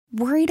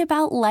Worried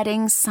about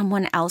letting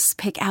someone else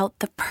pick out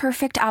the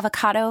perfect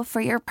avocado for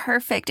your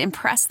perfect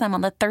impress them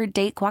on the third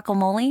date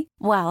guacamole?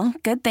 Well,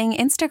 good thing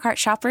Instacart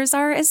shoppers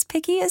are as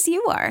picky as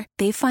you are.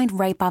 They find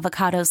ripe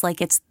avocados like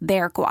it's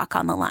their guac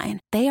on the line.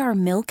 They are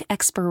milk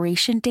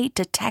expiration date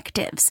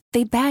detectives.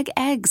 They bag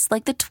eggs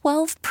like the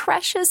 12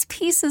 precious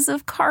pieces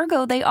of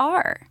cargo they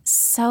are.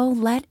 So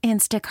let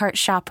Instacart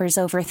shoppers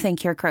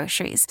overthink your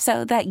groceries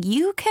so that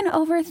you can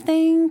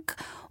overthink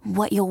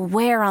what you'll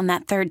wear on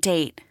that third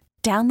date.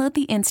 Download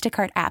the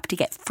Instacart app to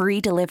get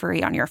free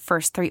delivery on your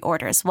first 3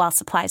 orders while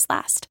supplies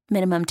last.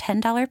 Minimum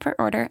 $10 per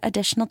order.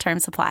 Additional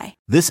terms apply.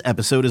 This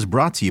episode is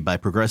brought to you by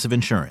Progressive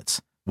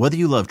Insurance. Whether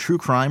you love true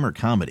crime or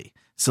comedy,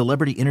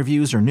 celebrity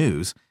interviews or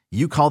news,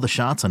 you call the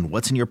shots on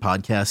what's in your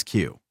podcast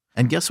queue.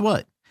 And guess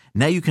what?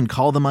 Now you can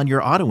call them on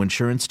your auto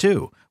insurance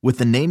too with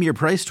the Name Your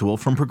Price tool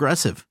from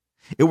Progressive.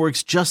 It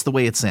works just the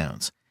way it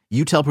sounds.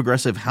 You tell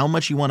Progressive how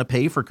much you want to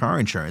pay for car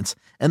insurance,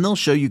 and they'll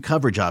show you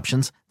coverage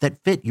options that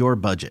fit your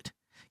budget.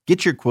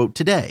 Get your quote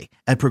today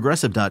at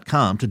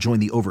Progressive.com to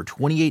join the over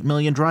 28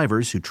 million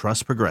drivers who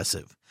trust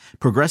Progressive.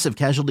 Progressive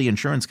Casualty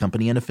Insurance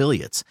Company and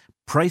Affiliates.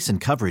 Price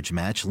and coverage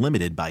match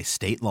limited by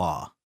state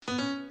law.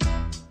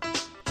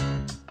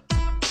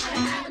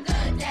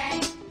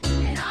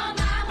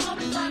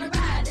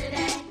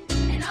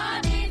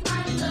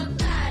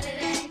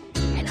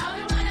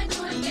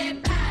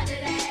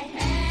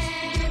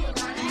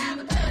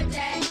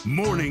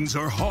 Mornings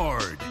are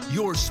hard.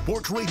 Your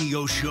sports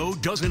radio show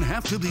doesn't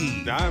have to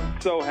be. I'm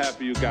so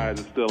happy you guys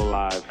are still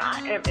alive. I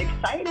am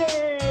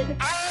excited.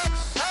 I am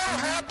so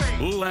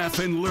happy. Laugh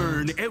and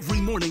learn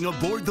every morning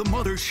aboard the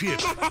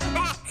mothership.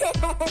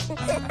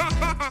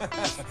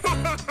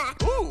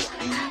 Ooh.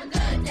 Have a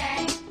good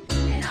day.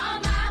 And all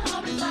my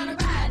homies gonna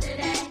ride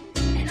today.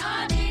 And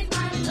all these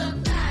mommies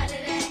look fly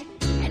today.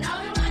 And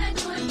all we wanna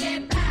do is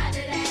get by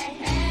today.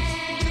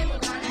 Hey, we're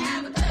gonna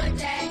have a good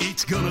day.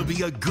 It's gonna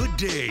be a good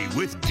day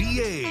with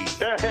DA.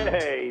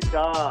 Hey,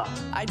 duh.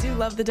 I do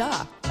love the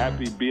duh.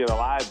 Happy being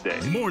alive day.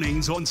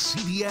 Mornings on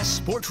CBS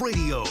Sports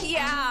Radio.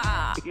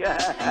 Yeah.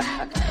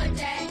 Yeah. Good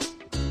day.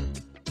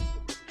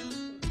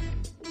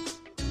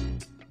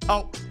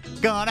 Oh,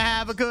 gonna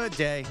have a good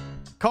day.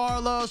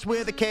 Carlos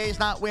with a K's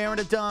not wearing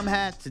a dumb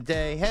hat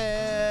today.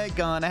 Hey,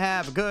 gonna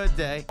have a good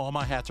day. All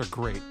my hats are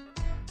great.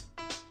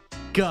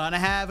 Gonna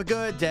have a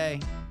good day.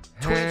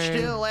 Twitch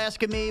still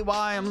asking me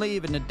why I'm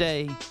leaving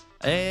today.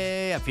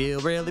 Hey, I feel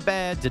really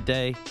bad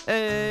today.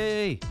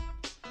 Hey,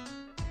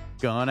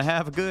 gonna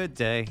have a good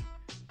day.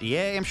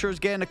 DA, I'm sure, is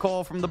getting a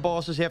call from the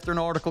bosses after an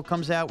article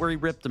comes out where he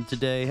ripped them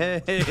today.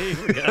 Hey,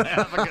 we're gonna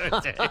have a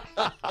good day.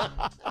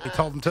 He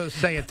told him to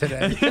say it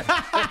today.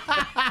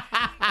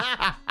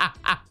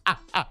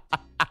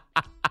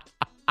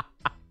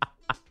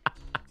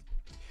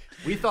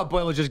 We thought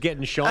Boyle was just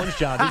getting Sean's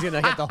job. He's going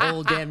to get the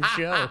whole damn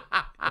show.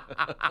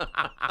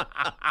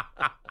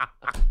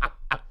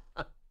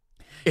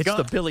 It's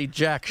the Billy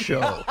Jack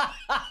Show.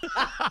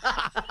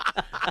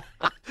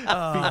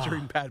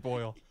 Featuring Pat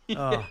Boyle.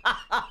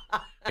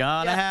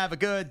 Gonna have a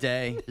good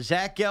day.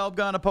 Zach Gelb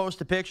gonna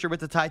post a picture with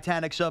the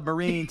Titanic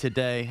submarine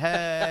today.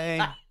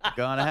 Hey,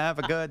 gonna have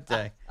a good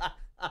day.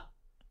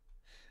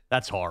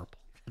 That's horrible.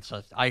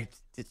 By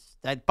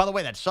the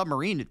way, that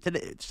submarine,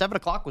 7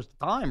 o'clock was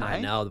the time, right? I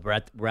know.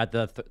 We're at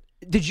the...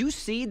 Did you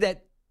see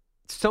that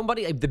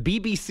somebody, the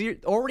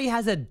BBC, already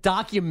has a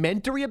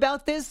documentary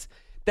about this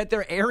that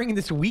they're airing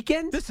this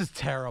weekend? This is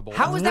terrible.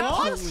 How is that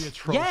Absolutely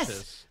possible?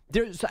 atrocious.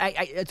 Yes.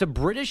 It's a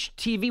British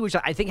TV, which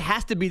I think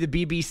has to be the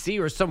BBC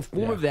or some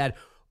form of that,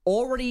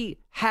 already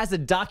has a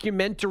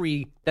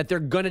documentary that they're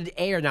going to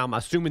air. Now, I'm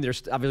assuming they're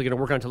obviously going to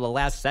work on until the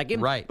last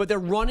second. Right. But they're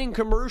running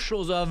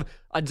commercials of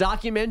a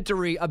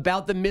documentary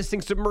about the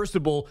missing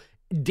submersible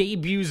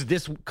debuts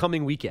this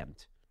coming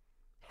weekend.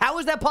 How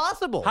is that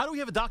possible? How do we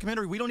have a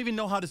documentary? We don't even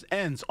know how this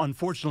ends,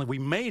 unfortunately. We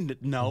may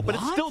know, but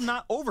it's still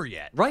not over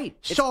yet. Right.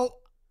 So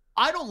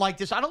I don't like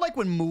this. I don't like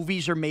when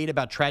movies are made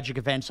about tragic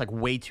events like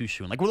way too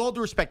soon. Like, with all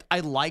due respect, I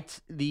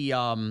liked the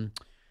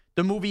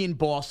movie in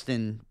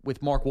Boston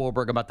with Mark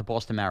Wahlberg about the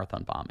Boston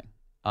Marathon bombing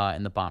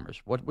and the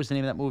bombers. What was the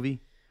name of that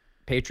movie?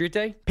 Patriot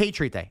Day?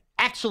 Patriot Day.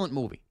 Excellent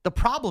movie. The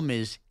problem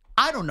is,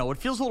 I don't know. It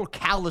feels a little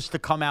callous to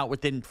come out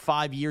within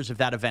 5 years of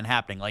that event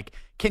happening. Like,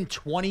 can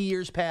 20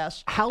 years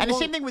pass? And the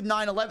same thing with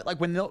 9/11. Like,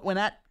 when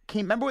that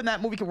came, remember when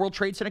that movie World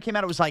Trade Center came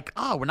out? It was like,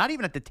 oh, we're not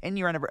even at the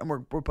 10-year anniversary,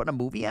 and we're putting a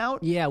movie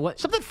out. Yeah, what?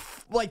 Something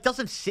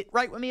doesn't sit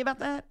right with me about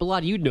that.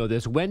 Bilal, you'd know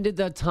this. When did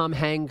the Tom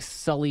Hanks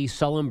Sully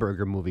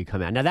Sullenberger movie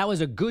come out? Now that was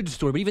a good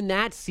story, but even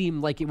that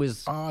seemed like it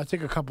was. I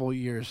think a couple of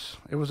years.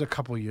 It was a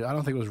couple of years. I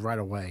don't think it was right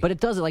away. But it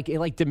doesn't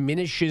it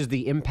diminishes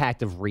the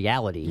impact of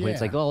reality. When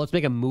it's like, oh, let's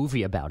make a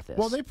movie about this.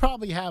 Well, they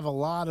probably have a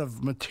lot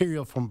of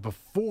material from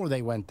before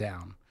they went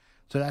down,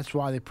 so that's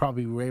why they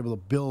probably were able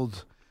to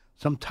build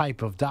some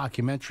type of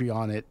documentary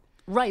on it.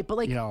 Right,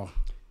 but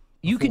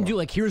you can do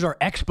here's our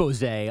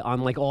expose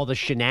on all the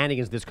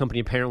shenanigans this company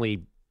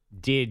apparently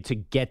did to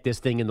get this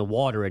thing in the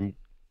water and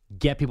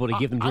get people to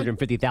give them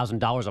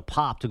 $250,000 a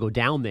pop to go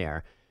down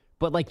there.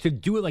 But to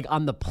do it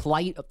on the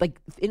plight,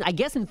 I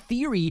guess in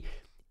theory,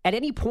 at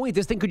any point,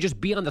 this thing could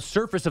just be on the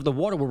surface of the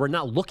water where we're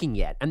not looking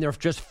yet, and they're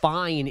just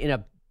fine in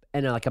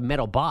a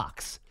metal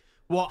box.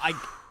 Well,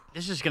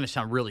 this is going to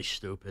sound really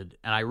stupid,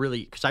 and I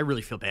really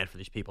feel bad for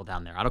these people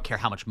down there. I don't care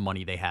how much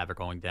money they have are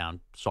going down.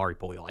 Sorry,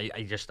 Boyle.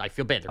 I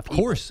feel bad. Of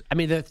course. I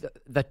mean,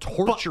 the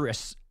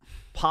torturous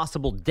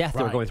possible death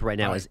they're going through right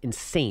now is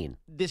insane.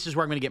 This is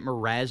where I'm going to get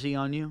Mrazzy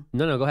on you.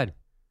 No, go ahead.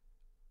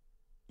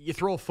 You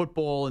throw a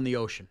football in the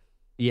ocean.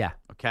 Yeah.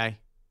 Okay.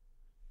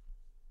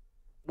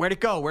 Where'd it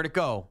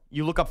go?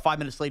 You look up 5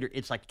 minutes later,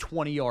 it's like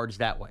 20 yards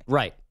that way.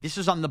 Right. This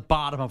is on the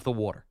bottom of the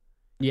water.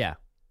 Yeah.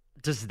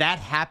 Does that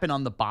happen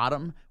on the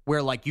bottom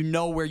where, like,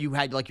 where you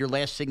had, like, your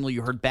last signal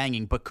you heard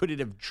banging, but could it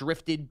have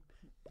drifted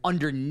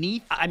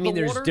underneath I mean,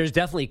 the water? there's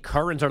definitely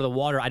currents under the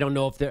water. I don't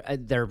know if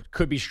there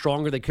could be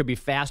stronger, they could be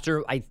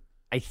faster.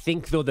 I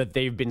think, though, that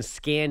they've been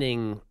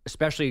scanning,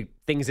 especially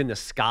things in the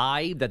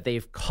sky, that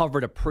they've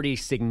covered a pretty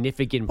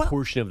significant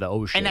portion of the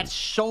ocean. And that's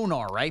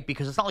sonar, right?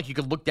 Because it's not like you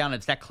could look down and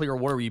it's that clear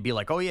water where you'd be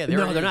like, oh, yeah, there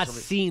it is. No, they're not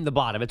seeing the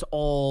bottom. It's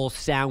all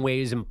sound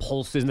waves and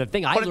pulses. And the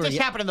thing But if this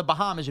happened in the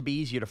Bahamas, it'd be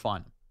easier to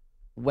find.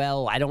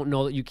 Well, I don't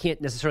know. You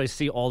can't necessarily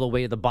see all the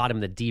way to the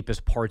bottom, the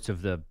deepest parts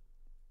of the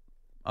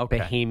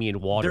Bahamian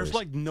waters. There's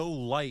like no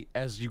light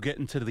as you get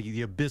into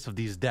the abyss of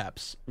these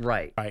depths.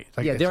 Right. Right.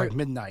 It's like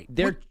midnight.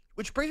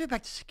 Which brings me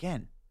back to this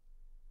again.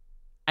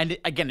 And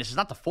again, this is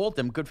not the fault of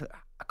them. Good for.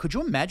 Could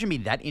you imagine me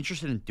that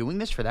interested in doing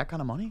this for that kind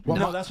of money? Well,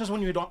 no, that's just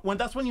when you don't.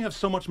 That's when you have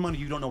so much money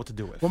you don't know what to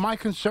do with. Well, my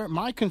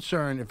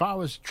concern, if I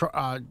was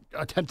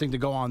attempting to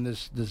go on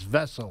this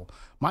vessel,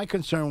 my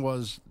concern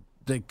was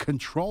the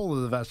control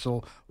of the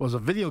vessel was a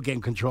video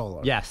game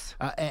controller. Yes,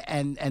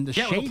 and the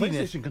shadiness,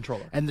 PlayStation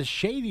controller, and the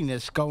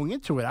shadiness going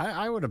into it,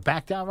 I would have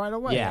backed out right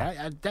away.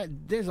 Yeah,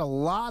 there's a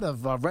lot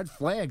of red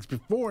flags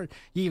before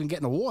you even get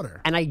in the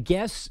water. And I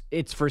guess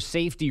it's for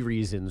safety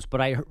reasons,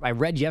 but I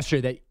read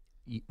yesterday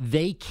that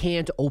they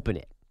can't open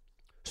it.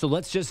 So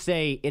let's just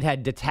say it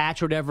had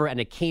detached or whatever, and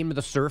it came to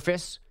the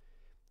surface.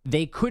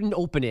 They couldn't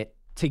open it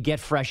to get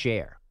fresh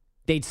air.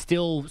 They'd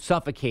still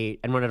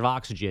suffocate and run out of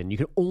oxygen. It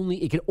can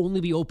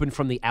only be opened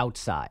from the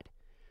outside,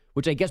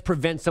 which I guess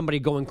prevents somebody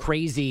going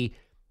crazy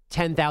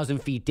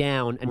 10,000 feet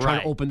down and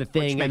trying to open the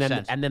thing,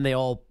 and then they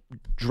all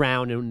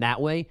drown in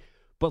that way.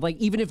 But like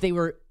even if they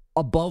were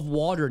above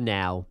water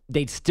now,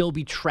 they'd still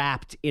be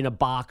trapped in a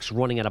box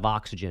running out of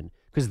oxygen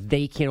because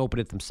they can't open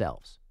it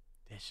themselves.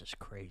 This is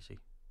crazy.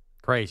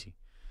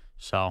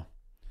 So,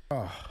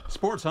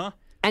 sports, huh?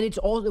 And it's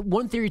all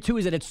one theory too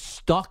is that it's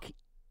stuck.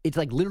 It's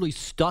like literally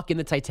stuck in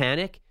the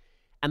Titanic,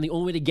 and the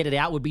only way to get it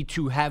out would be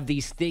to have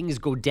these things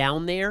go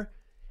down there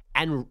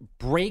and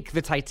break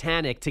the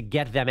Titanic to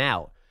get them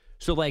out.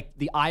 So, like,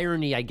 the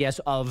irony, I guess,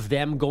 of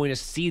them going to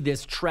see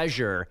this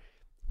treasure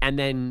and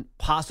then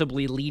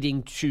possibly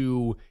leading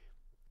to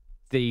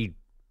the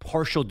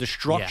partial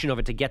destruction of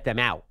it to get them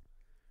out.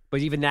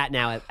 But even that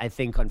now, I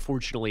think,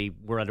 unfortunately,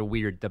 we're at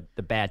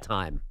the bad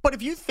time. But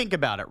if you think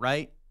about it,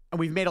 right? And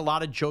we've made a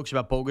lot of jokes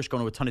about Bogusch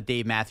going to a ton of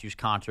Dave Matthews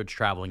concerts,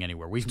 traveling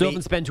anywhere. We still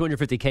haven't spent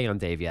 $250K on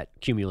Dave yet,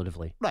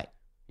 cumulatively. Right.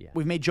 Yeah.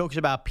 We've made jokes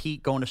about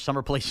Pete going to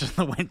summer places in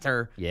the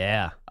winter.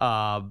 Yeah.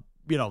 The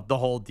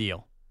whole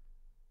deal.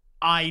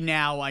 How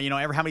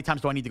many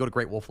times do I need to go to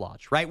Great Wolf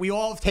Lodge, right? We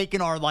all have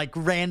taken our, like,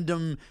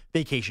 random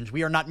vacations.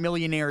 We are not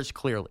millionaires,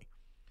 clearly.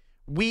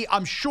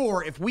 I'm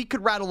sure if we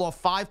could rattle off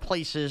 5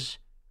 places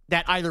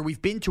that either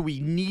we've been to,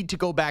 we need to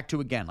go back to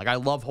again. Like, I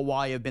love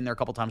Hawaii. I've been there a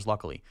couple times,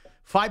 luckily.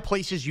 5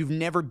 places you've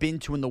never been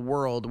to in the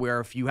world where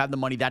if you have the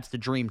money, that's the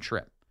dream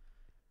trip.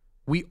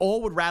 We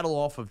all would rattle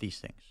off of these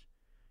things.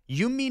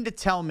 You mean to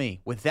tell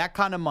me, with that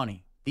kind of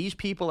money, these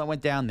people that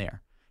went down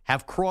there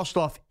have crossed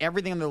off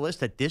everything on their list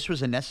that this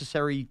was a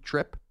necessary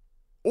trip?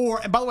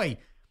 And by the way,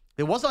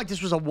 it wasn't like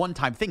this was a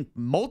one-time thing.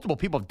 Multiple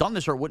people have done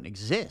this or it wouldn't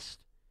exist.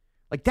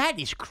 Like, that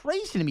is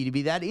crazy to me to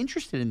be that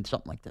interested in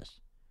something like this.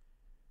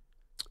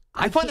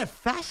 I find that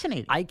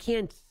fascinating. I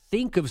can't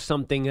think of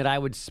something that I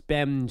would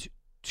spend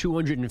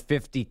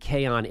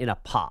 $250K on in a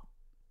pop,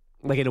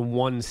 like in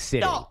one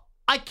sitting. No,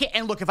 I can't.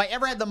 And look, if I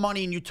ever had the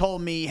money and you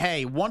told me,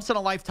 hey, once in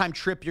a lifetime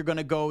trip, you're going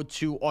to go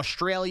to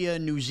Australia,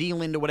 New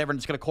Zealand, or whatever, and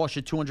it's going to cost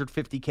you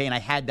 $250K, and I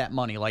had that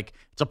money, like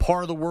it's a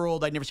part of the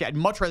world I'd never see. I'd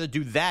much rather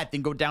do that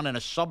than go down in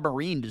a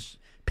submarine to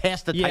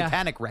past the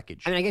Titanic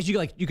wreckage. And I guess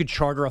you could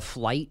charter a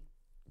flight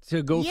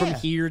to go from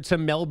here to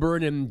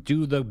Melbourne and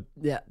do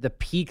the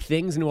peak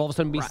things, and all of a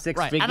sudden be six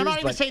figures. And I'm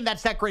not even saying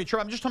that's that great a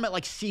trip. I'm just talking about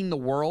like seeing the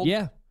world.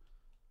 Yeah.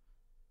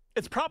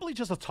 It's probably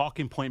just a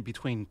talking point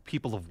between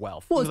people of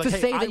wealth. Well, it's like, to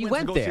say that you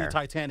went to go there. See the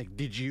Titanic.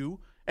 Did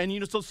you?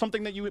 And so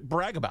something that you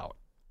brag about.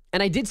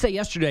 And I did say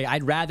yesterday,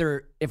 I'd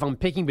rather, if I'm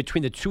picking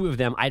between the two of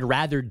them, I'd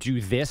rather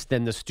do this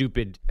than the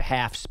stupid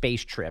half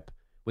space trip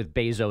with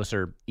Bezos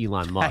or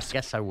Elon Musk. I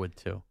guess I would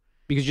too.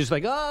 Because you're just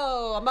like,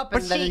 oh, I'm up,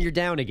 and then you're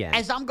down again.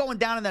 As I'm going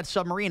down in that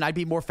submarine, I'd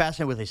be more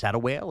fascinated with, is that a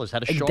whale? Is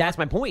that a shark? That's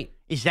my point.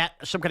 Is that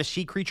some kind of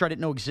sea creature I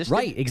didn't know existed?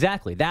 Right,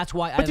 exactly. That's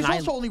why. But there's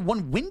also only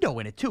one window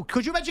in it, too.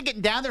 Could you imagine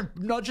getting down there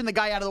and nudging the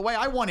guy out of the way?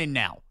 I want in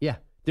now. Yeah.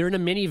 They're in a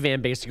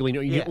minivan, basically.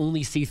 You can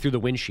only see through the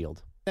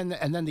windshield. And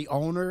then the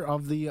owner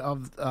of the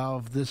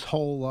of this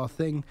whole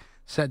thing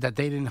said that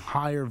they didn't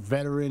hire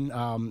veteran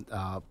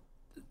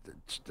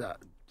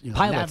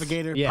Pilots.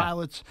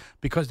 pilots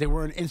because they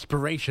weren't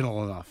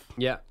inspirational enough.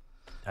 Yeah.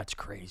 That's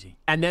crazy.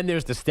 And then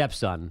there's the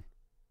stepson.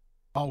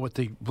 Oh, with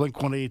the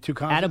Blink-182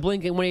 concert? At a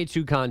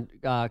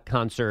Blink-182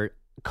 concert,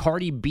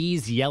 Cardi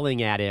B's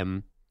yelling at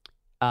him.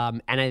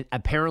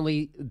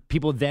 Apparently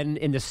people then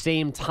in the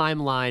same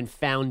timeline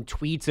found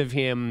tweets of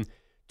him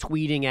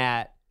tweeting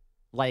at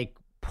like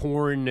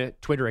porn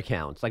Twitter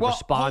accounts, like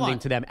responding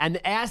to them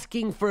and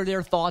asking for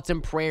their thoughts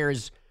and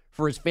prayers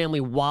for his family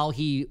while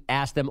he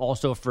asked them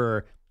also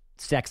for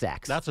sex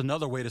acts. That's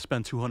another way to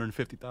spend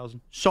 $250,000.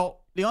 So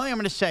the only thing I'm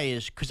going to say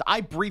is, because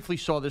I briefly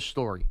saw this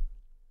story,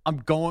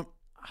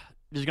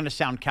 this is going to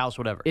sound callous,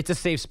 whatever. It's a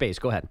safe space.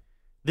 Go ahead.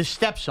 The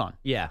stepson.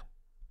 Yeah.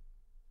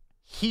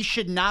 He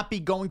should not be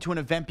going to an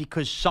event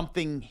because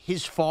something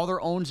his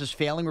father owns is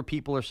failing or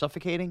people are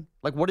suffocating?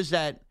 Like, what is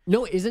that?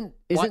 No, isn't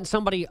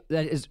somebody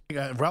that is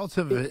a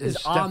relative is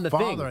on the thing.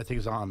 Stepfather, I think,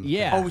 is on the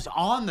Yeah. thing. Oh, it's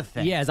on the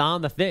thing. Yeah, it's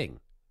on the thing.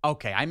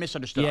 Okay, I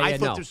misunderstood. Yeah, I yeah,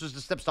 thought no. this was the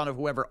stepson of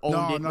whoever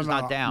owned it was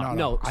not down.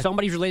 No,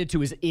 somebody's related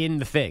to is in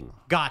the thing.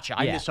 Gotcha.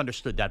 I Yeah.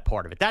 misunderstood that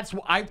part of it.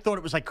 I thought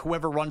it was like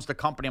whoever runs the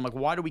company. I'm like,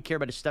 why do we care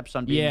about his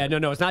stepson being Yeah, there?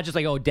 no. It's not just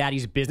like, oh,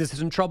 daddy's business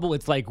is in trouble.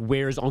 It's like,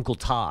 where's Uncle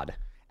Todd?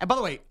 And by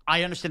the way,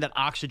 I understand that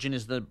oxygen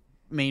is the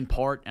main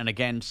part. And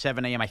again,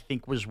 7 a.m. I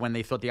think was when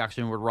they thought the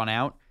oxygen would run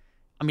out.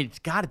 I mean, it's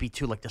got to be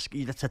too like this.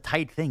 That's a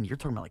tight thing. You're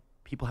talking about like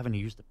people having to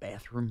use the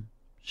bathroom,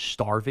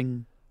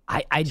 starving.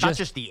 It's not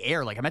just the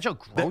air. Like, imagine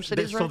how gross it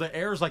is. So right? the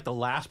air is like the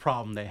last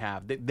problem they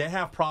have. They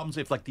have problems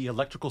if like the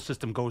electrical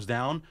system goes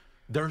down.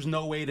 There's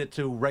no way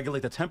to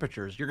regulate the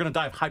temperatures. You're going to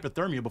die of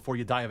hypothermia before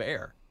you die of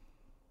air.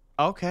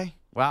 Okay.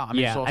 Wow.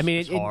 I mean,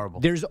 it's horrible.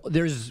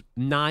 There's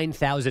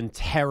 9,000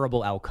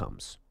 terrible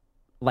outcomes,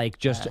 like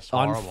just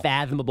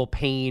unfathomable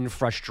pain,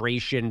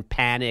 frustration,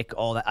 panic,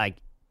 all that. Like,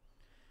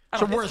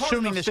 So we're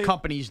assuming this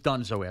company's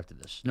donezo after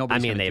this.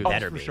 Nobody's they gonna do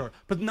better that. be. For sure.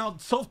 But now,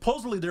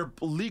 supposedly they're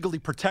legally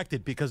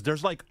protected because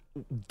there's like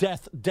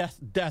death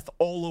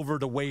all over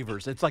the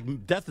waivers. It's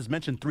like death is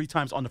mentioned 3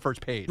 times on the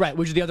first page. Right,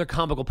 which is the other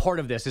comical part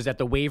of this is that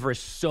the waiver is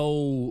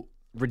so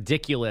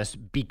ridiculous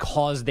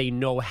because they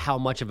know how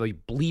much of a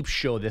bleep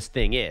show this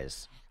thing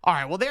is. All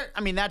right. Well,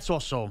 that's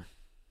also.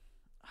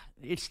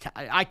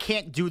 I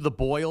can't do the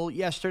Boyle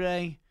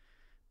yesterday,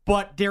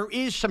 but there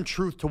is some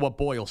truth to what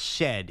Boyle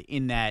said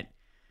in that.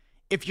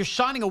 If you're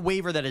signing a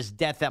waiver that is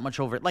death that much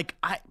over it, like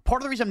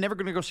part of the reason I'm never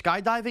going to go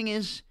skydiving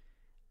is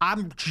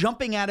I'm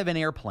jumping out of an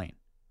airplane.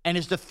 And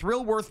is the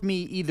thrill worth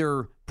me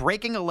either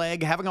breaking a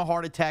leg, having a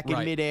heart attack in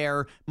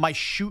midair, my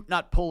chute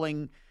not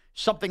pulling,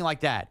 something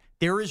like that?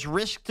 There is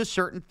risk to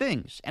certain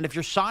things. And if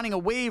you're signing a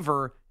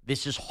waiver,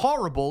 this is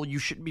horrible. You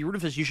shouldn't be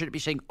rooting for this. You shouldn't be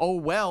saying, oh,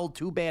 well,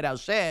 too bad, how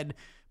sad.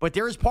 But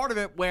there is part of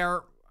it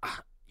where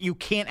you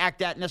can't act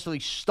that necessarily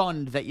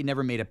stunned that you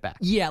never made it back.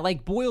 Yeah,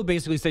 like Boyle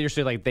basically said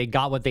yesterday, like they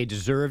got what they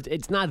deserved.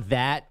 It's not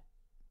that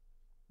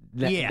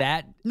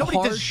nobody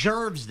harsh,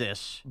 deserves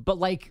this. but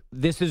like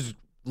this is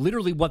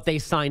literally what they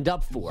signed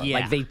up for.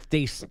 Yeah. Like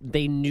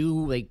they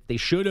knew, like they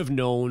should have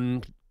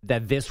known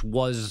that this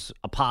was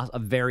a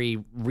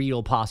very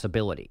real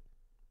possibility.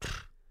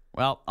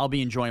 Well, I'll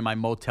be enjoying my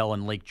motel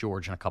in Lake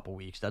George in a couple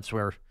weeks. That's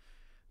where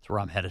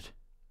I'm headed.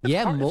 It's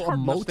Yeah, hard, it's hard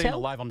a enough staying motel.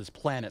 alive on this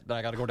planet that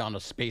I got to go down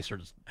to space or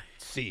to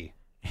sea.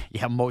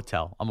 Yeah, a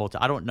motel.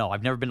 I don't know.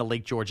 I've never been to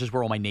Lake George. This is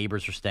where all my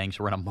neighbors are staying,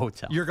 so we're in a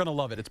motel. You're going to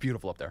love it. It's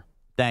beautiful up there.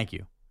 Thank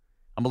you.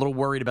 I'm a little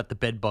worried about the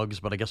bed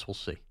bugs, but I guess we'll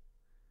see.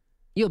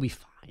 You'll be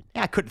fine.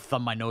 Yeah, I couldn't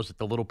thumb my nose at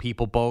the little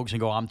people, Bogues, and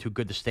go, I'm too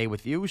good to stay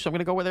with you, so I'm going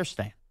to go where they're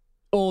staying.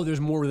 Oh, there's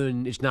more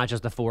than it's not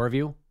just the 4 of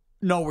you.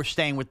 No, we're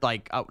staying with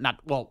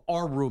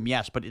our room,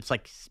 yes, but it's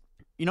like,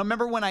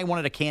 remember when I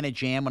wanted a can of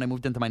jam when I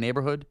moved into my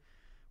neighborhood?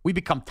 We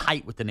become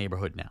tight with the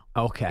neighborhood now.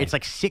 Okay. It's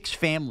like 6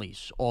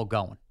 families all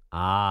going.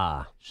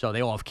 Ah. So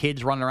they all have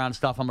kids running around and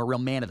stuff. I'm a real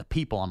man of the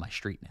people on my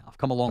street now. I've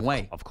come a long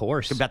way. Of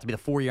course. It's about to be the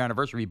 4-year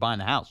anniversary of me buying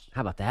the house.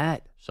 How about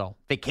that? So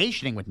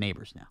vacationing with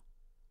neighbors now.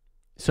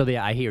 So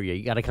I hear you.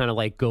 You got to kind of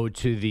like go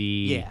to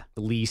the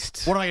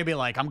least. What am I going to be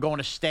like? I'm going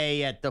to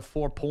stay at the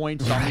 4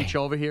 Points. I'll meet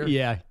you over here?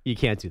 Yeah, you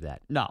can't do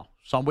that. No.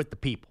 So I'm with the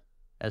people,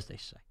 as they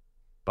say.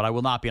 But I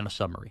will not be on a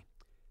submarine.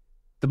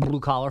 The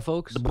blue collar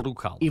folks? The blue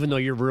collar. Even though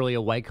you're really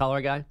a white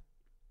collar guy?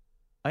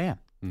 I am.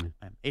 Mm.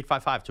 I am.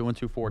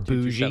 855-212-4227.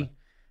 Bougie.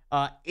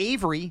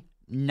 Avery,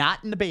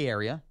 not in the Bay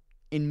Area,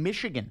 in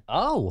Michigan,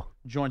 Oh.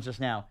 joins us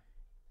now.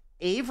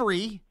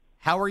 Avery,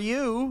 how are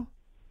you?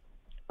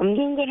 I'm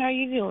doing good. How are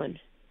you doing?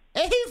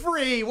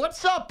 Avery,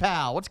 what's up,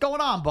 pal? What's going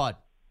on, bud?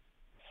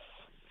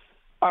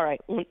 All right.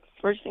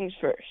 First things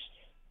first.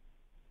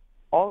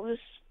 All this.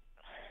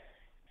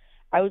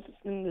 I was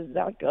listening to the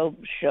Zach Gelb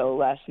show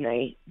last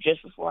night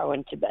just before I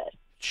went to bed.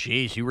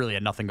 Jeez, you really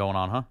had nothing going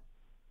on, huh?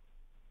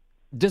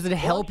 Does it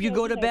help you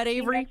go to bed, I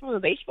came Avery? back from a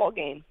baseball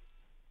game.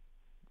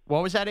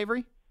 What was that,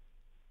 Avery?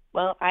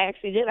 Well, I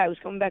actually did. I was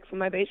coming back from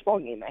my baseball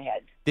game I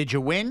had. Did you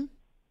win?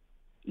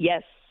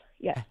 Yes.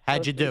 Yeah.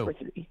 How'd you do? 3 for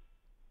 3.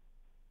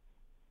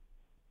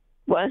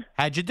 What?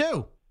 How'd you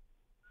do?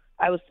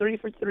 I was 3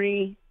 for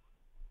 3.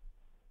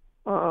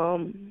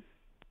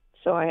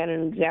 So I had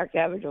an exact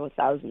average of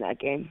 1,000 that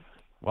game.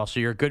 Well, so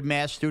you're a good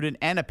math student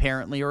and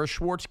apparently you're a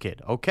Schwartz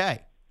kid.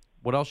 Okay.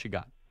 What else you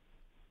got?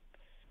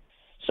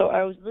 So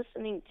I was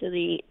listening to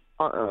the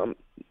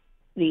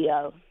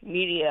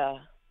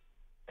media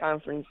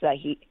conference that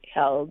he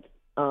held,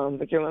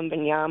 Victor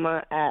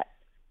Wembanyama at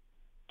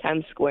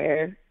Times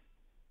Square.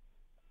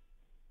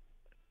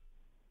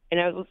 And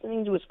I was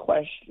listening to his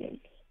question.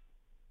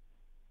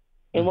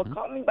 And what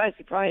caught me by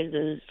surprise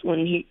is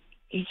when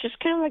he's just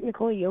kind of like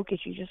Nikola Jokic.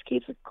 He just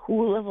keeps it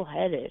cool,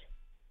 level-headed.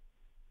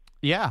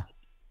 Yeah.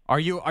 Are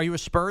you a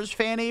Spurs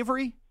fan,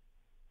 Avery?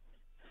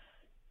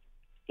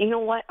 You know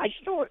what? I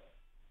just don't.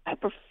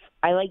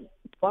 I like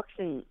Bucks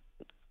and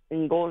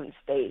Golden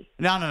State.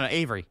 No,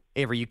 Avery,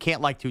 you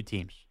can't like two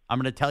teams. I'm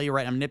going to tell you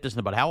right. I'm nip this in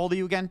the bud. How old are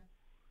you again?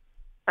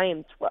 I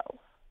am 12.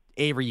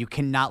 Avery, you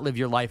cannot live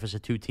your life as a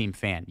two-team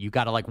fan. You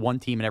got to like one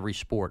team in every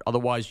sport.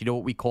 Otherwise, you know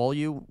what we call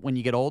you when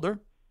you get older?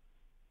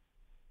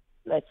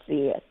 Let's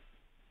see it.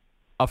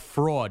 A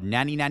fraud.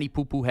 Nanny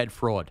poo-poo head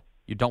fraud.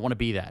 You don't want to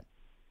be that.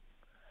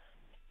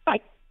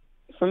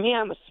 For me,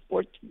 I'm a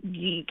sports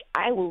geek.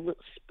 I will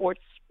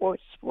sports.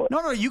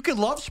 No, you can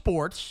love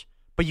sports,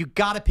 but you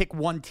got to pick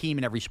one team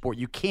in every sport.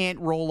 You can't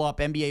roll up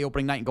NBA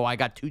opening night and go, I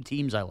got two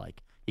teams I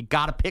like. You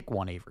got to pick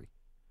one, Avery.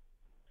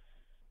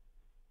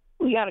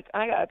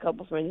 I got a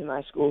couple friends in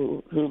my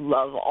school who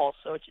love all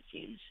sorts of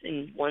teams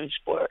in one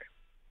sport.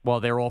 Well,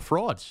 they're all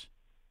frauds.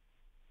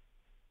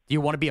 Do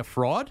you want to be a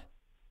fraud?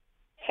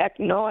 Heck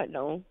no, I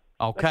don't.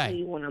 Okay.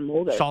 Especially when I'm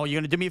older. So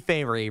you're going to do me a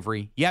favor,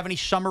 Avery. You have any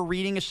summer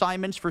reading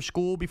assignments for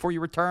school before you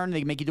return?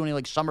 They make you do any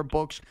like summer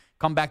books,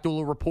 come back, do a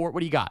little report. What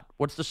do you got?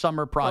 What's the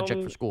summer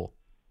project for school?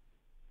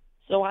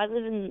 So I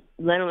live in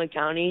Lenawee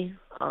County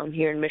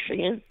here in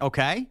Michigan.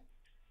 Okay.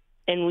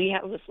 And we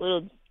have this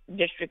little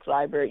district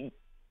library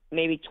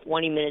maybe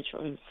 20 minutes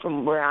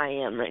from where I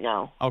am right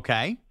now.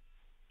 Okay.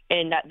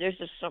 And there's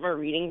a summer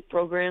reading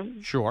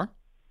program. Sure.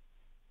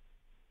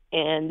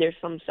 And there's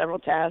several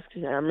tasks,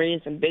 and I'm reading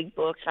some big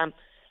books.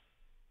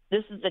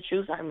 This is the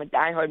truth. I'm a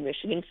diehard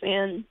Michigan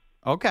fan.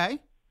 Okay.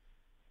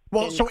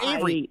 Well, And so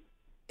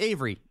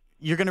Avery,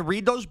 you're going to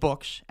read those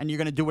books, and you're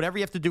going to do whatever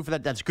you have to do for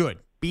that. That's good.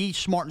 Be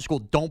smart in school.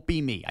 Don't be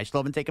me. I still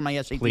haven't taken my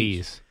SATs.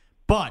 Please.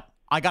 But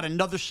I got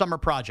another summer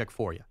project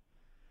for you.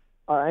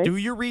 All right. Do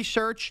your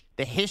research,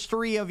 the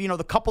history of,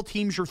 the couple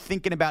teams you're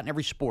thinking about in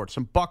every sport,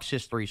 some Bucks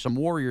history, some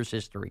Warriors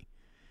history.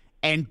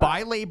 And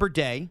by Labor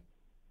Day,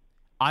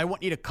 I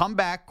want you to come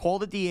back, call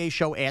the DA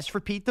show, ask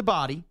for Pete the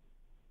Body,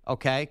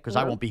 okay, because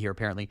I won't be here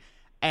apparently,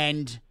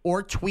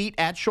 or tweet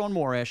at Sean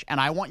Morash, and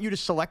I want you to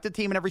select a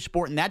team in every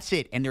sport, and that's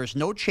it. And there's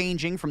no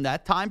changing from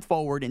that time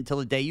forward until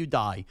the day you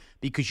die,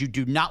 because you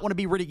do not want to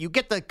be rid of. You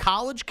get the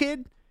college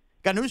kid,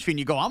 got news for you, and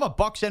you go, I'm a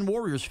Bucks and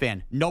Warriors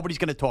fan. Nobody's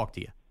going to talk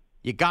to you.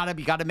 You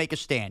gotta make a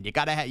stand. You're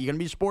gonna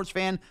be a sports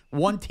fan.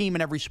 One team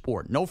in every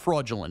sport. No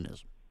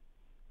fraudulentism.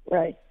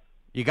 Right.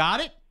 You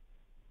got it?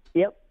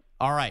 Yep.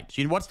 All right.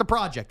 So what's the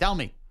project? Tell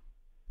me.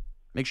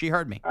 Make sure you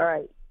heard me. All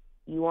right.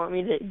 You want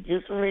me to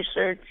do some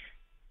research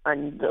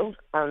on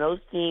those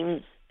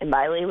teams, and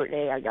by Labor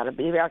Day, I got to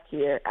be back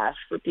here, ask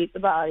for Pete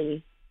the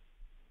Body,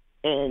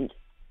 and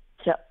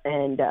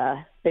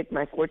pick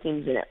my 4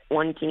 teams in it.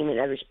 One team in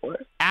every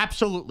sport.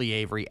 Absolutely,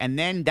 Avery. And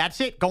then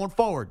that's it going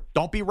forward.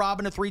 Don't be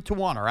robbing a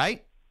 3-2-1, all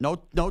right?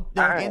 No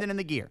handing in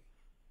the gear.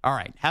 All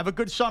right. Have a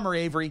good summer,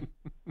 Avery.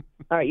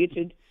 All right, you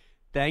too.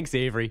 Thanks,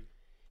 Avery.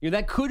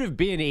 That could have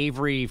been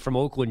Avery from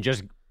Oakland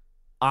just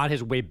on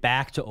his way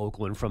back to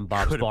Oakland from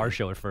Bob's Bar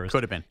Show at first.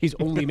 Could have been. He's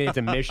only made it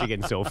to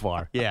Michigan so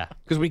far. Yeah.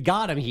 Because we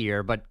got him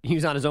here, but he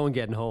was on his own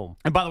getting home.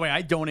 And by the way,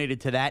 I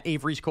donated to that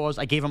Avery's cause.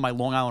 I gave him my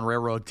Long Island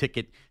Railroad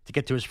ticket to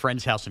get to his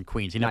friend's house in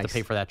Queens. He didn't have to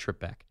pay for that trip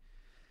back.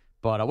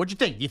 But what'd you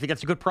think? Do you think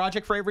that's a good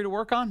project for Avery to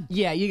work on?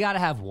 Yeah, you got to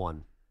have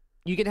one.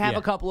 You can have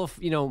a couple of,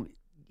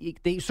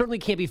 they certainly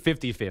can't be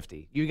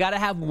 50-50. You got to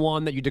have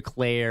one that you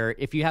declare.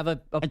 If you have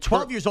and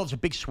 12 years old is a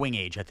big swing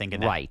age, I think.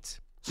 Right.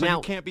 So now,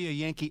 you can't be a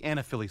Yankee and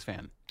a Phillies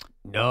fan.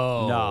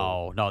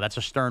 No, that's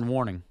a stern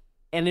warning.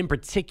 And in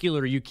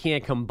particular, you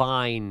can't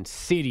combine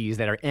cities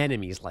that are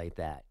enemies like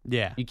that.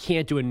 Yeah. You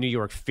can't do a New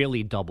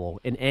York-Philly double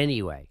in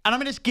any way. And I'm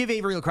going to just give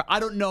Avery a credit. I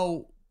don't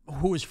know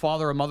who his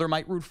father or mother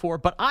might root for,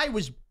 but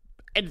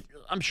and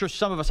I'm sure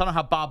some of us, I don't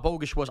know how Bob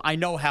Bogusch was. I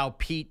know how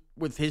Pete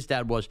with his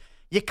dad was.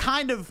 You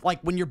kind of, like,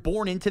 when you're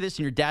born into this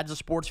and your dad's a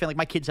sports fan, like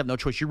my kids have no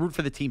choice. You root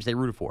for the teams they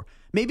rooted for.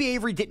 Maybe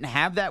Avery didn't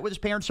have that with his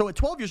parents. So at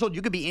 12 years old,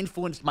 you could be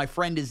influenced. My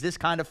friend is this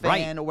kind of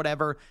fan or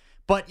whatever.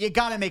 But you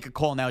got to make a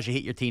call now as you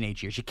hit your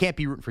teenage years. You can't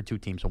be rooting for two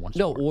teams in one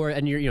sport.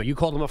 No, you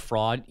called him a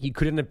fraud. He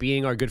could end up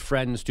being our good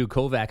friend Stu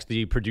Kovacs,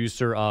 the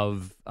producer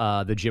of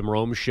the Jim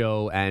Rome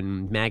Show,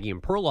 and Maggie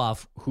and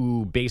Perloff,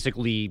 who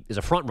basically is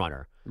a front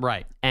runner.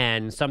 Right.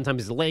 And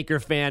sometimes he's a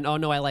Laker fan. Oh,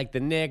 no, I like the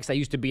Knicks. I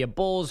used to be a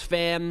Bulls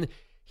fan.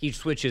 He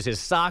switches his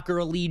soccer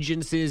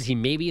allegiances. He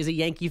maybe is a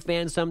Yankee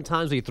fan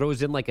sometimes. But he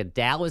throws in like a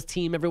Dallas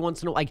team every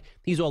once in a while. Like,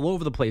 he's all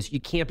over the place.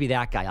 You can't be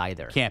that guy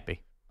either. Can't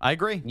be. I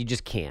agree. You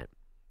just can't.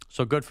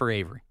 So good for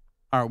Avery.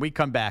 All right, we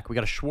come back. We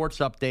got a Schwartz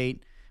update.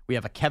 We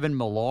have a Kevin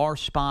Millar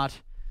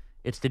spot.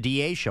 It's the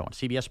DA Show on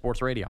CBS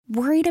Sports Radio.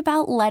 Worried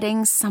about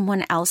letting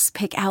someone else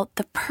pick out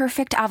the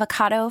perfect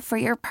avocado for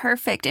your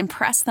perfect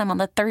impress them on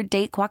the third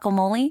date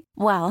guacamole?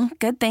 Well,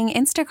 good thing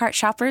Instacart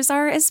shoppers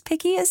are as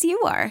picky as you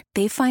are.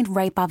 They find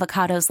ripe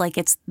avocados like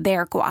it's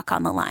their guac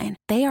on the line.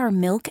 They are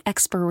milk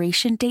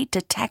expiration date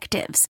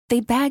detectives. They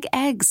bag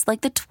eggs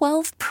like the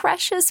 12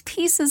 precious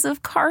pieces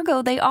of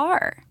cargo they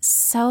are.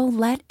 So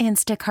let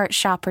Instacart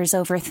shoppers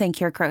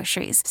overthink your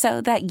groceries so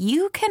that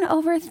you can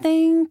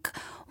overthink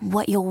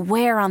what you'll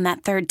wear on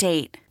that third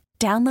date.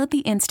 Download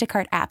the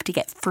Instacart app to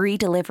get free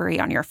delivery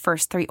on your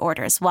first 3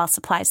 orders while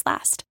supplies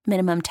last.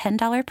 Minimum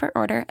 $10 per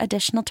order.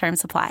 Additional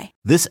terms apply.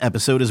 This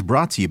episode is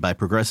brought to you by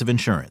Progressive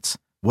Insurance.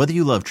 Whether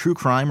you love true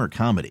crime or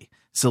comedy,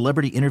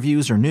 celebrity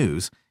interviews or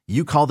news,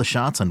 you call the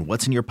shots on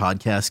what's in your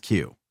podcast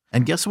queue.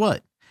 And guess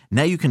what?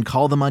 Now you can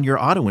call them on your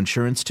auto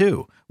insurance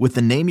too with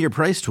the Name Your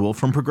Price tool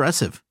from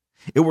Progressive.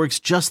 It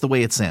works just the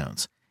way it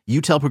sounds. You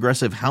tell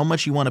Progressive how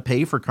much you want to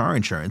pay for car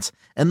insurance,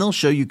 and they'll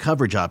show you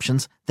coverage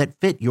options that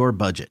fit your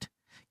budget.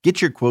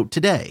 Get your quote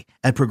today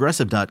at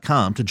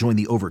Progressive.com to join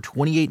the over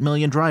 28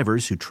 million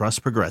drivers who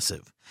trust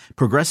Progressive.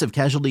 Progressive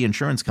Casualty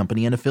Insurance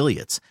Company and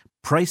Affiliates.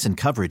 Price and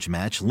coverage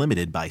match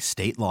limited by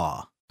state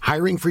law.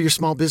 Hiring for your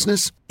small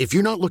business? If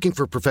you're not looking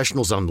for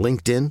professionals on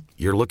LinkedIn,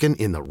 you're looking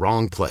in the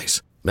wrong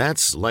place.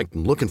 That's like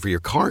looking for your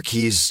car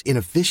keys in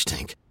a fish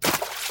tank.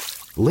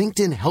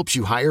 LinkedIn helps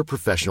you hire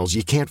professionals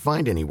you can't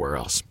find anywhere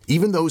else,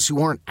 even those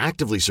who aren't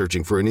actively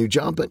searching for a new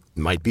job but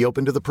might be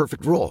open to the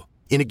perfect role.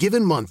 In a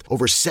given month,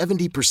 over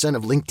 70%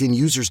 of LinkedIn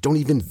users don't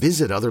even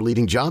visit other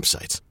leading job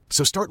sites.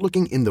 So start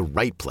looking in the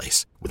right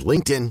place. With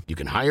LinkedIn, you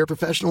can hire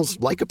professionals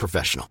like a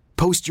professional.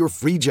 Post your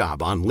free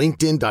job on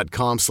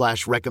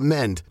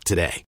linkedin.com/recommend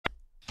today.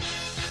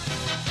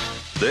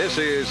 This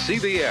is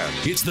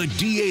CBS. It's the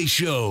DA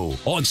Show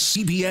on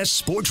CBS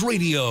Sports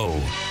Radio.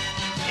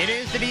 It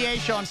is the DA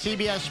Show on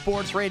CBS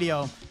Sports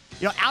Radio.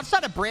 You know,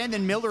 outside of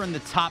Brandon Miller in the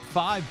top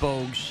 5,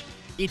 Bogusch,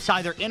 it's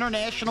either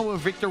international with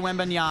Victor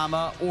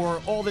Wembanyama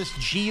or all this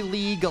G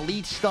League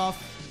elite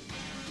stuff.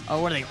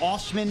 What are they,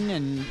 Osman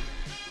and...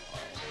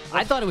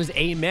 I thought it was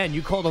Amen.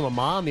 You called him a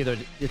mom. Either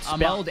it's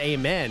spelled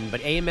Amen, but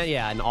Amen,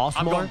 yeah, and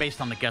Osman. I'm going based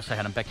on the guess I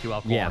had him. Beck you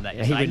up calling him that.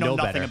 Yeah, he I would know know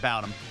nothing better.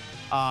 about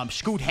him.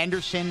 Scoot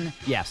Henderson.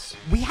 Yes.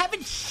 We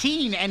haven't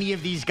seen any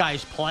of these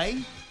guys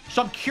play,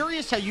 so I'm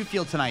curious how you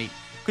feel tonight.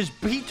 Because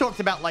he talked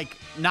about, like,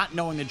 not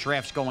knowing the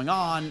draft's going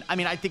on. I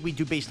mean, I think we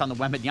do based on the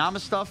Wembanyama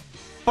stuff.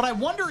 But I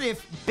wonder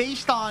if,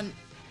 based on,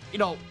 you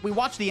know, we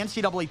watched the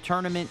NCAA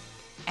tournament,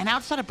 and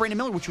outside of Brandon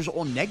Miller, which was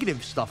all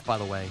negative stuff, by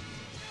the way,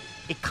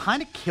 it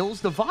kind of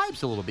kills the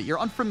vibes a little bit. You're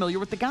unfamiliar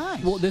with the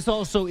guys. Well, this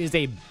also is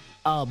a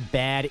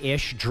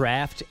bad-ish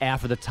draft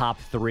after the top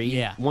 3.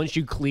 Yeah. Once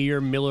you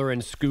clear Miller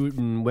and Scoot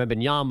and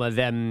Wembanyama,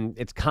 then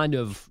it's kind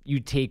of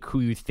you take who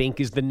you think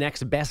is the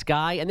next best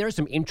guy. And there are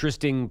some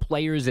interesting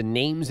players and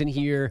names in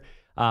here.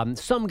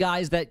 Some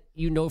guys that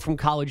you know from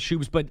college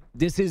hoops, but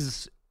this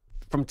is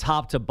from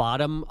top to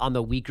bottom on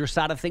the weaker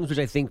side of things, which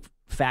I think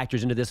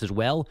factors into this as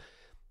well.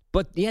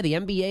 But, yeah, the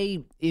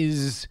NBA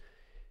is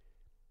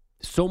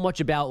so much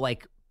about,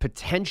 like,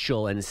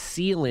 potential and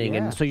ceiling.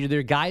 Yeah. And so there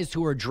are guys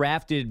who are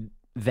drafted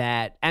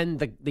that, and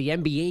the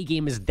NBA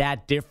game is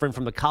that different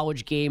from the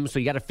college game, so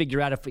you got to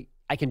figure out if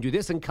I can do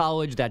this in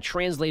college, that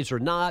translates or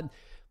not.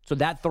 So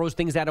that throws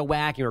things out of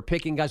whack, and we're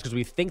picking guys because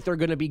we think they're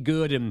going to be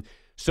good, and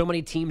so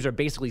many teams are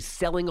basically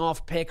selling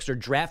off picks or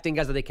drafting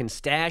guys that they can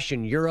stash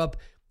in Europe.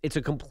 It's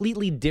a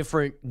completely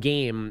different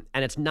game,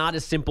 and it's not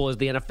as simple as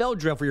the NFL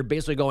draft where you're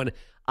basically going,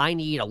 I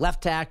need a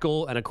left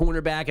tackle and a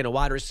cornerback and a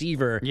wide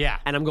receiver,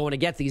 and I'm going to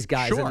get these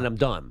guys, and then I'm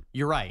done.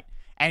 You're right.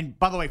 And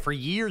by the way, for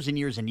years and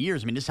years and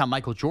years, I mean, this is how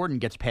Michael Jordan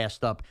gets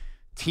passed up.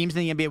 Teams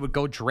in the NBA would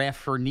go draft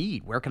for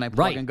need. Where can I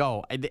plug and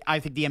go? I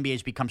think the NBA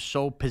has become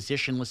so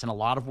positionless in a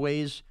lot of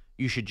ways.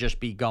 You should just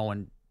be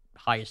going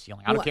highest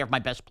ceiling. I don't care if my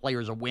best player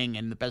is a wing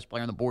and the best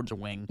player on the board's a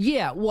wing.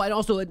 Yeah, well, and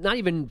also not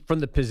even from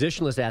the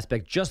positionless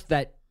aspect, just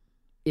that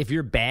if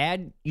you're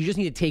bad, you just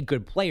need to take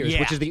good players,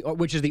 which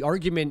is the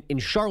argument in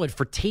Charlotte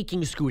for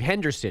taking Scoot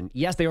Henderson.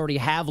 Yes, they already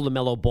have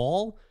LaMelo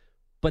Ball,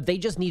 but they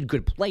just need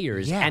good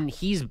players, and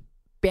he's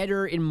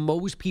better in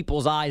most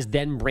people's eyes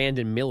than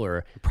Brandon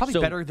Miller. Probably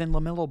better than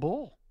LaMelo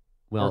Ball.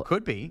 Well, or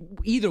could be.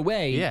 Either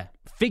way,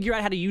 figure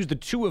out how to use the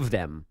two of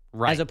them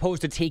as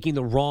opposed to taking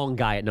the wrong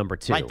guy at number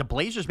 2. Right, the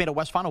Blazers made a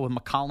West Final with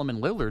McCollum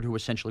and Lillard, who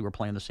essentially were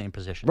playing the same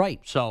position. Right.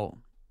 So,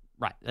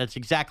 that's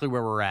exactly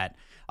where we're at.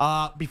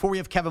 Before we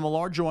have Kevin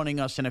Millar joining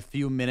us in a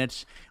few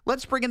minutes,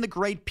 let's bring in the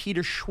great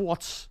Peter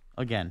Schwartz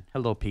again.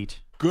 Hello,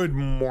 Pete. Good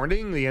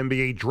morning. The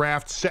NBA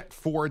draft set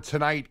for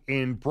tonight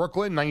in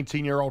Brooklyn.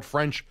 19-year-old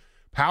French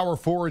power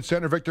forward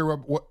center Victor.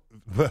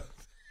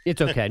 It's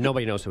okay.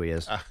 Nobody knows who he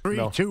is.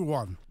 3, 2,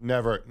 1.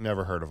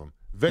 Never heard of him.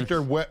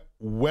 Victor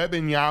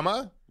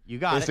Wembanyama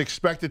is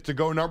expected to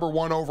go number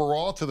 1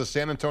 overall to the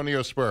San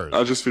Antonio Spurs.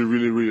 I just feel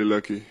really, really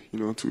lucky,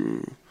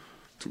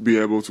 to be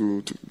able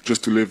to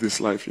just to live this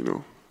life,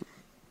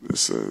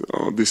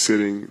 this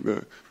setting,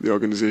 the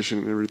organization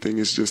and everything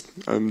is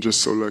I'm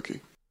just so lucky.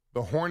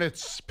 The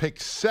Hornets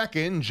pick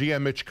second.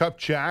 GM Mitch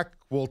Kupchak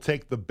will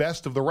take the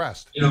best of the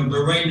rest. But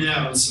right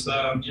now it's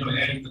about,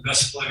 adding the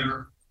best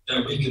player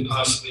that we could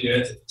possibly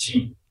add to the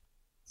team.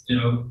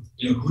 Who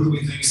do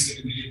we think is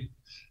going to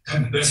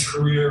have the best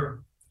career,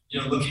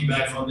 looking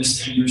back on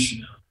this 10 years from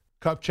now?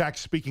 Kupchak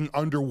speaking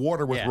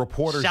underwater with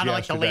reporters Sounded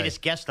yesterday. like the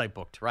latest guest I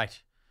booked,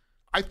 right?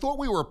 I thought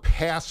we were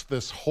past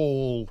this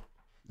whole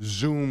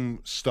Zoom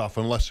stuff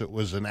unless it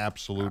was an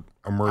absolute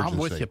emergency. I'm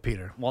with you,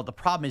 Peter. Well, the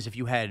problem is if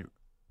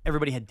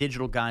everybody had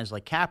digital guys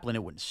like Kaplan,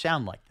 it wouldn't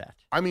sound like that.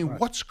 I mean,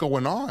 what's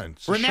going on?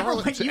 It's Remember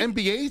it's an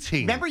NBA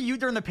team. Remember you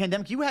during the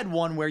pandemic? You had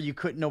one where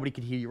nobody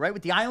could hear you, right?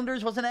 With the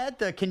Islanders, wasn't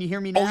it? Can you hear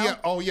me now?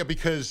 Oh yeah,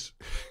 because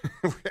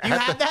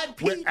that,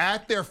 Pete? we're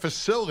at their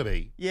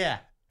facility. Yeah.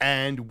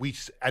 And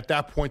at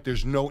that point,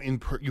 there's no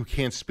you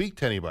can't speak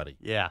to anybody.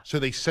 Yeah. So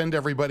they send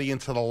everybody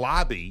into the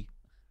lobby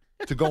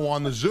to go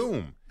on the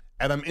Zoom.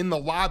 And I'm in the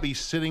lobby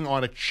sitting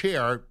on a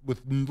chair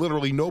with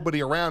literally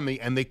nobody around me,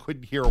 and they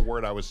couldn't hear a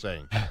word I was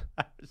saying.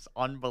 It's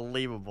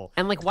unbelievable.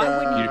 And why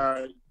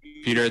wouldn't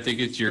you? Peter, I think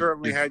it's your.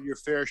 Certainly had your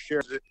fair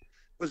share. What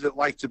was it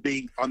like to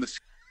be on the?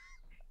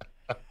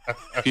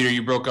 Peter,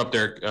 you broke up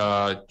there.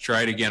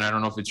 Try it again. I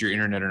don't know if it's your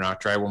internet or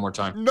not. Try it one more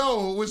time.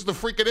 No, it was the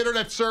freaking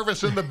internet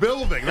service in the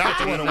building.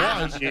 That's what it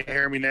was. Can you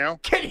hear me now?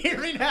 Can you hear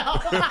me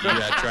now?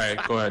 Yeah, try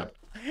it. Go ahead.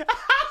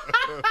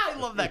 I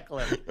love that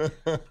clip.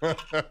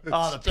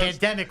 The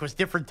pandemic was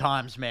different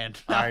times, man.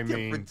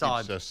 Different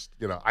times. It's just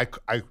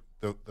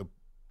the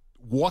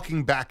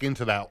walking back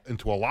into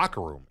a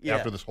locker room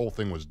after this whole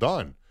thing was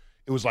done.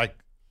 It was like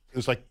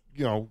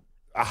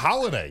a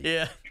holiday.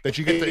 Yeah. That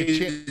you get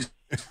to.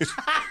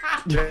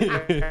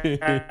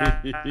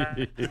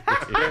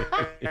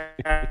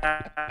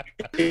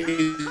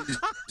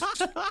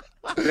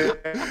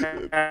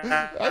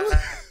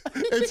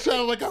 It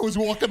sounded like I was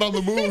walking on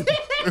the moon.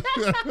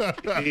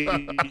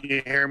 Can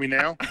you hear me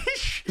now?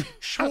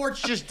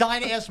 Schwartz just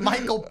dying to ask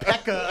Michael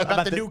Pekka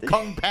about the new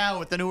Kung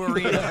Pao at the new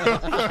arena.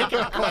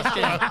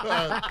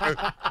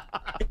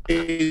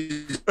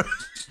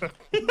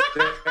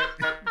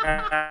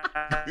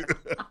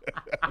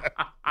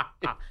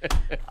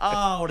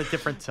 Oh, what a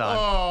different time.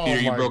 Oh,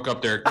 Peter, you broke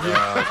up there.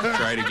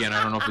 Try it again.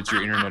 I don't know if it's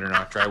your internet or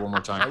not. Try it one more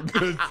time.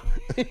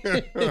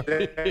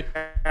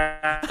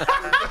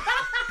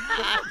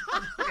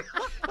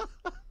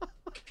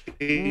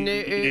 Can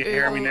you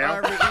hear me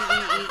now?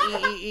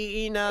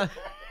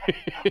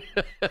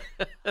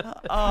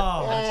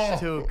 Oh,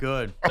 that's too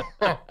good.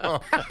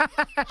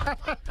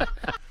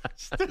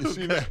 You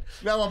see that?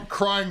 Now I'm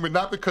crying, but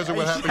not because of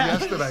what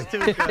happened yesterday.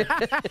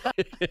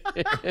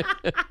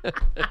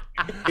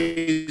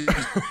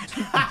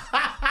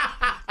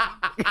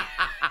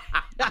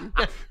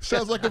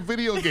 Sounds like a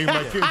video game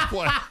my kids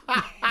play.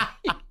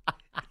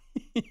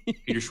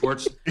 Peter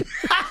Schwartz.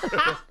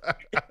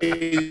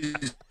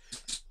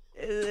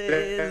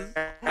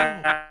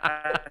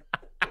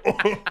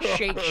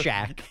 Shake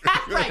Shack.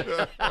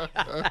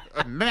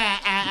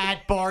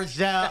 Matt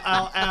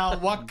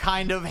Barzell, what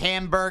kind of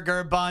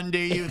hamburger bun do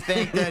you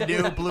think the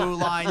new Blue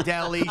Line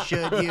Deli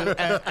should use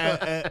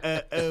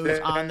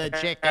on the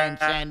chicken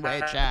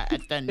sandwich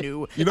at the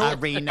new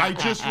arena? I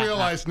just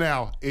realized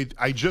now.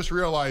 I just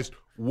realized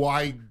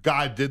why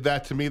God did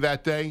that to me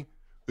that day.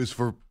 Is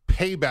for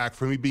payback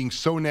for me being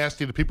so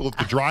nasty to people at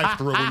the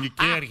drive-thru when you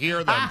can't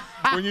hear them.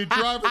 When you're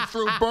driving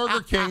through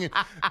Burger King.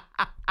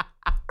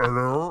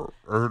 Hello?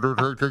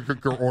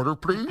 Your order,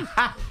 please?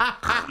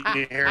 Can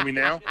you hear me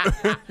now?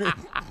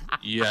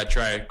 Yeah,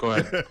 try it. Go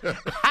ahead.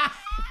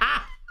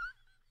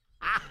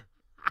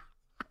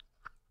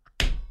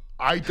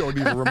 I don't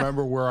even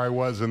remember where I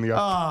was in the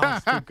Oh,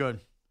 that's too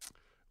good.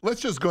 Let's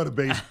just go to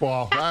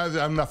baseball.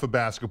 Enough of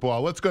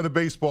basketball. Let's go to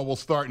baseball. We'll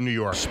start in New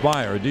York.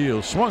 Spire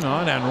deal swung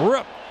on and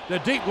ripped the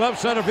deep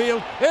left center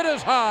field. It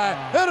is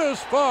high. It is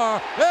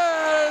far.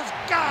 It is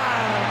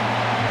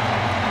gone.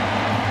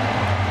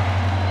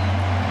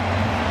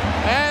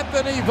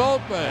 Anthony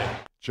Volpe.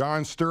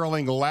 John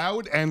Sterling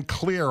loud and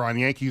clear on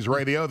Yankees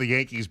radio. The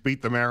Yankees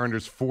beat the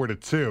Mariners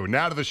 4-2.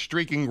 Now to the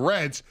streaking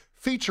Reds,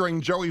 featuring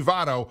Joey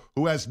Votto,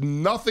 who has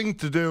nothing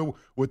to do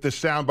with the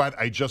soundbite.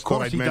 I just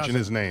thought I'd mention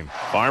his name.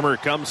 Farmer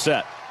comes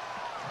set.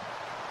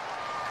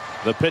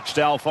 The pitch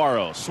to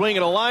Alfaro.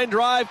 Swinging a line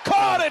drive.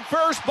 Caught at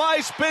first by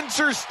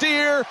Spencer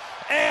Steer.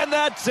 And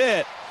that's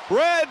it.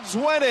 Reds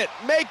win it.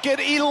 Make it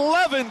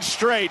 11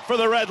 straight for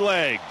the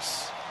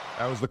Redlegs.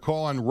 That was the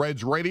call on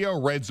Reds radio.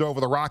 Reds over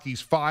the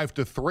Rockies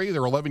 5-3.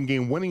 Their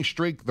 11-game winning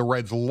streak, the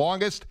Reds'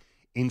 longest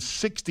in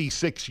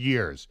 66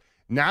 years.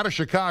 Now to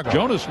Chicago.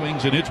 Jonah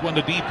swings and hits one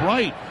to deep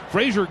right.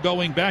 Frazier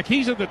going back.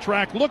 He's at the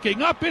track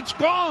looking up. It's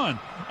gone.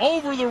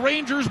 Over the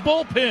Rangers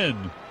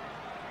bullpen.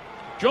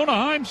 Jonah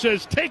Heim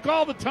says, take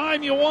all the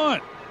time you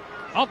want.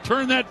 I'll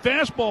turn that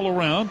fastball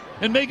around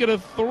and make it a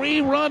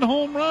 3-run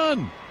home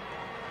run.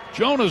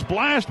 Jonah's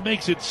blast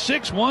makes it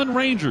 6-1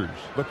 Rangers.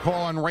 The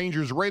call on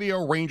Rangers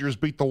radio. Rangers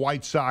beat the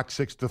White Sox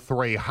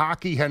 6-3.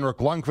 Hockey, Henrik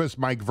Lundqvist,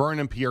 Mike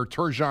Vernon, Pierre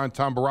Turgeon,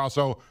 Tom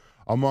Barrasso,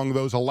 among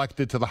those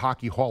elected to the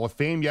Hockey Hall of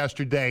Fame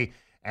yesterday.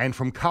 And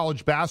from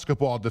college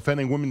basketball,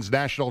 defending women's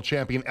national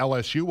champion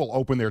LSU will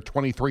open their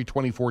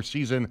 23-24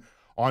 season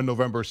on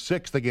November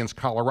 6th against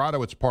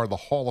Colorado. It's part of the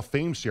Hall of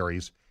Fame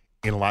series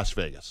in Las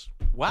Vegas.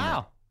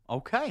 Wow.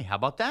 Okay. How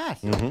about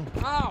that?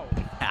 Mm-hmm. Ow.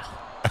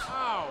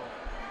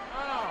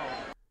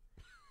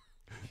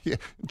 Yeah,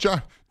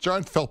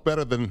 John felt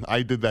better than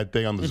I did that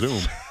day on the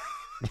Zoom.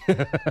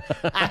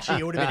 Actually,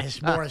 it would have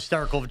been more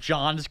hysterical if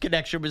John's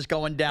connection was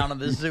going down on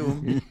the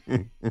Zoom.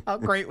 How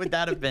great would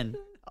that have been?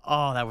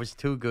 Oh, that was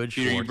too good,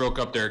 Peter, you Schwartz. broke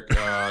up there.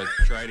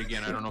 Try it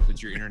again. I don't know if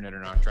it's your internet or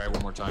not. Try it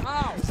one more time.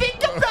 Think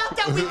about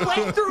that. We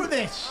went through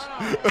this.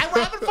 And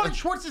we're having fun at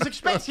Schwartz's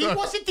expense. He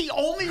wasn't the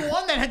only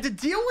one that had to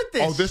deal with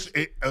this.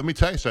 Let me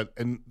tell you something.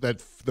 And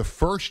that the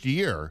first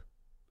year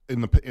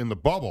in the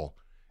bubble,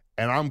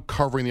 and I'm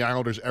covering the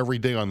Islanders every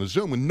day on the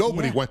Zoom, and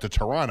nobody went to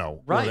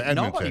Toronto or to Edmonton.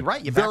 Nobody,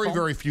 right. You're back home.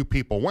 Very few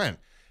people went.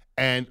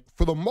 And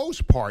for the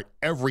most part,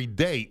 every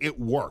day it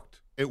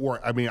worked. It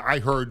worked. I mean, I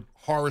heard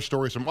horror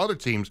stories from other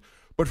teams,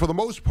 but for the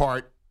most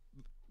part,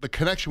 the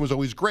connection was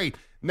always great.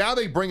 Now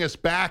they bring us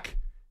back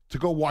to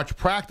go watch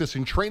practice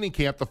in training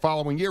camp the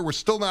following year. We're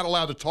still not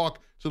allowed to talk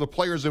to the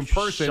players in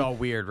person. So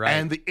weird, right?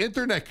 And the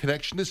internet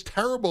connection is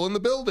terrible in the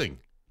building.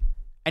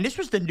 And this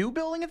was the new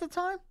building at the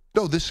time?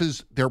 No, this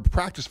is their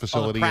practice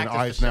facility in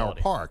Eisenhower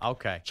Park.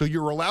 Okay. So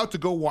you're allowed to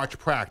go watch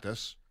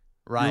practice.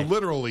 Right. You're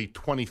literally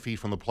 20 feet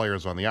from the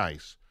players on the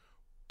ice.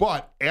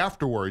 But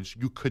afterwards,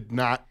 you could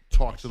not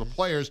talk to the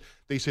players.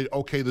 They said,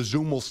 okay, the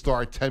Zoom will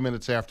start 10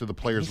 minutes after the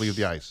players leave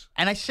the ice.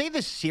 And I say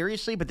this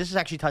seriously, but this is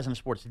actually ties into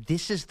sports.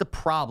 This is the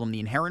problem, the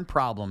inherent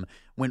problem,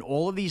 when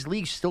all of these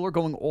leagues still are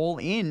going all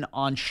in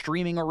on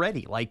streaming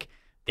already. Like,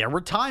 there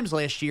were times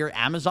last year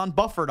Amazon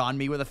buffered on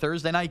me with a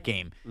Thursday night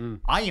game.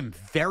 I am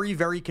very,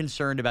 very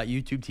concerned about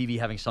YouTube TV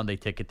having Sunday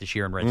Ticket this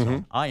year in Red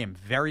Zone. I am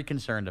very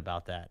concerned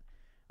about that.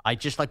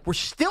 We're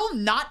still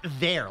not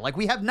there. Like,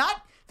 we have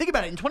not... Think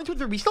about it. In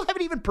 2023, we still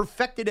haven't even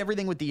perfected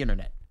everything with the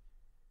internet.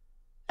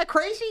 Isn't that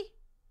crazy?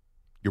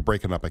 You're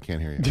breaking up. I can't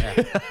hear you.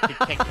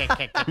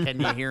 Can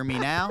you hear me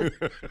now?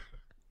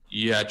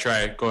 Yeah,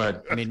 try it. Go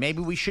ahead. I mean,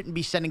 maybe we shouldn't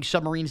be sending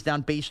submarines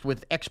down based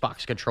with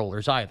Xbox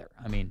controllers either.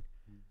 I mean,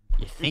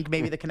 you think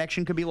maybe the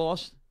connection could be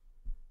lost?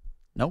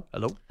 No?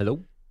 Hello?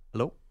 Hello?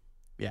 Hello?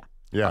 Yeah.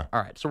 Yeah.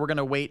 All right. So we're going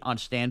to wait on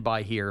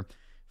standby here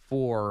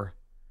for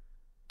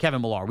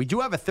Kevin Millar. We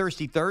do have a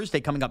Thirsty Thursday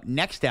coming up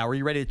next hour. Are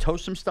you ready to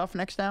toast some stuff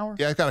next hour?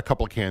 Yeah, I got a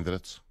couple of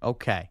candidates.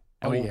 Okay.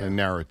 And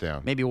narrow it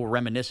down. Maybe we'll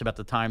reminisce about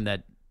the time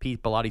that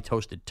Pete Bellotti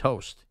toasted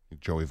toast.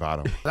 Joey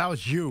Votto. That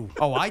was you.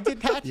 Oh, I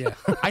did that? Yeah.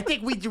 I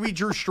think we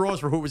drew straws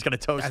for who was going to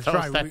toast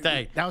that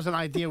day. That was an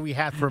idea we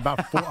had for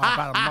about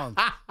a month.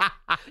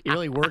 You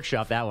really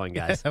workshopped that one,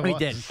 guys. We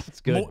did.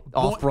 It's good.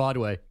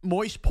 Off-Broadway.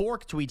 Moist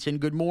Pork tweets in,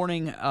 good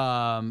morning,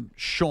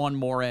 Sean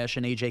Morash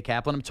and AJ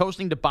Kaplan. I'm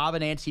toasting to Bob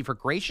and Nancy for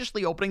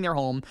graciously opening their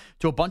home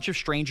to a bunch of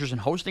strangers and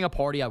hosting a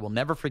party I will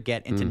never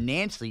forget, and to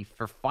Nancy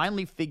for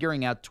finally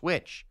figuring out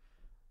Twitch.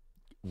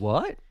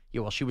 What?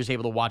 Yeah, well, she was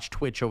able to watch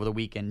Twitch over the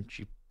weekend.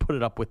 She put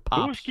it up with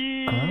Pops.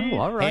 Oh,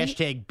 all right.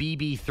 Hashtag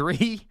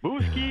BB3.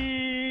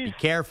 Booski. Be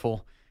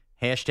careful.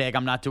 Hashtag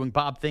I'm not doing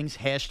Bob things.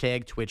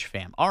 Hashtag Twitch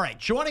fam. All right,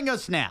 joining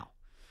us now,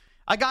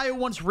 a guy who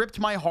once ripped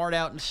my heart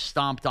out and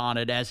stomped on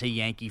it as a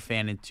Yankee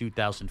fan in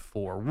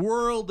 2004.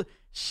 World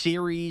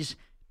Series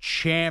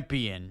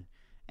champion.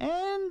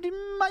 And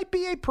might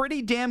be a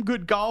pretty damn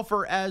good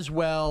golfer as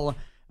well.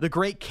 The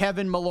great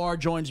Kevin Millar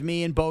joins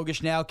me and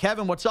Bogusch now.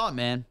 Kevin, what's up,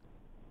 man?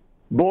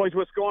 Boys,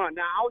 what's going on?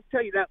 Now, I'll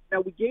tell you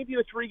that we gave you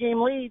a 3-game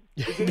lead.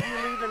 We gave you a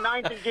lead in the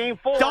ninth in Game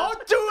 4.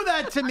 Don't do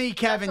that to me,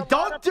 Kevin.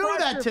 Don't do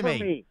that to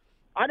me.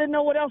 I didn't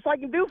know what else I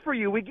can do for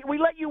you. We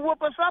let you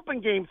whoop us up in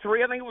Game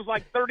 3. I think it was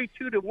like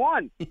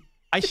 32-1.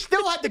 I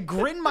still had to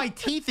grin my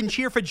teeth and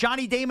cheer for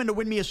Johnny Damon to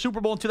win me a Super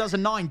Bowl in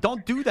 2009.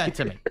 Don't do that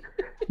to me.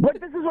 But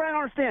this is what I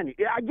don't understand.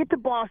 I get to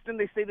Boston.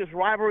 They say this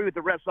rivalry with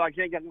the Red Sox.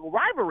 You ain't got no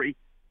rivalry.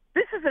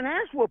 This is an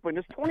ass whooping.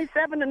 It's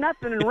 27-0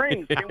 in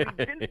rings.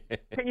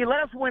 Can you let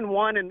us win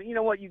one? And you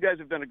know what? You guys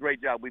have done a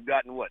great job. We've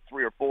gotten,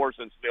 3 or 4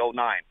 since the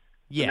 2009.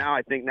 Yeah. So now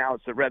I think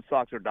it's the Red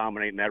Sox are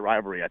dominating that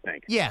rivalry, I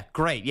think. Yeah,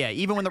 great. Yeah,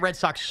 even when the Red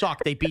Sox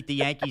suck, they beat the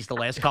Yankees the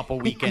last couple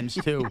weekends,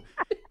 too.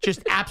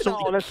 Just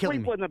absolutely the killing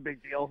sweep me. wasn't a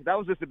big deal. That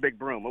was just a big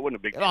broom. It wasn't a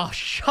big deal. Oh,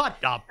 shut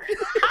up.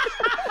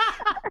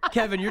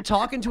 Kevin, you're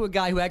talking to a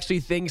guy who actually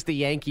thinks the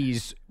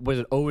Yankees was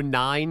an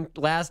 09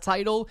 last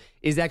title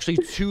is actually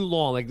too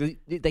long.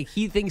 Like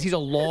he thinks he's a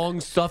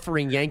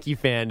long-suffering Yankee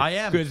fan. I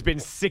am. Because it's been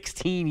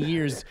 16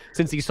 years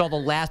since he saw the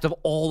last of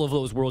all of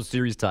those World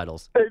Series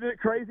titles. Isn't it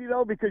crazy,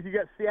 though? Because you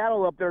got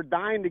Seattle up there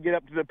dying to get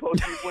up to the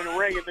postseason winning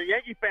ring, and the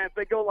Yankee fans,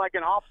 they go like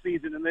an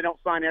off-season, and they don't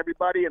sign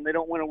everybody, and they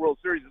don't win a World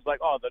Series. It's like,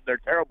 oh, they're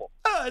terrible.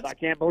 I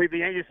can't believe the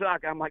Yankees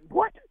suck. I'm like,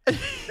 what?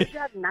 They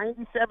got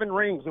 97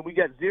 rings, and we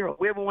got 0.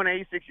 We haven't won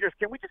 86 years.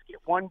 Can we just get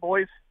one,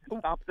 boys, and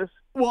stop this?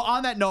 Well,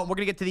 on that note, we're going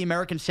to get to the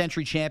American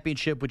Century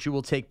Championship, which you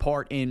will take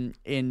part in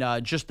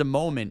just a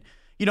moment.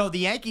 You know, the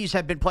Yankees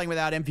have been playing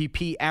without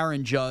MVP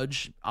Aaron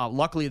Judge.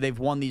 Luckily, they've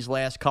won these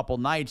last couple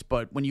nights.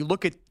 But when you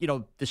look at,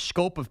 the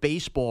scope of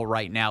baseball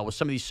right now with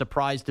some of these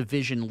surprise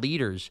division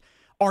leaders,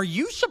 Are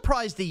you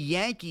surprised the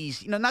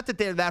Yankees, not that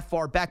they're that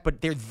far back, but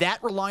they're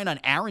that reliant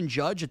on Aaron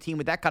Judge, a team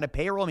with that kind of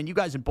payroll? I mean, you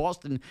guys in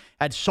Boston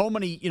had so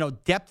many,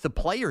 depth of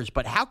players,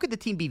 but how could the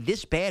team be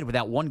this bad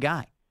without one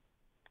guy?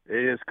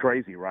 It is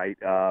crazy, right?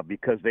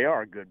 Because they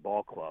are a good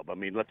ball club. I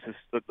mean,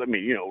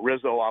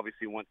 Rizzo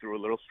obviously went through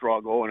a little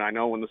struggle, and I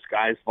know when the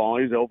sky's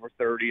falling, he's over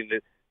 30.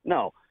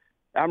 No,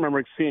 I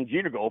remember seeing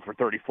Jeter go for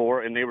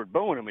 34, and they were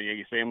booing him at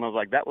Yankee Stadium. I was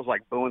like, that was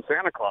like booing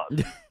Santa Claus.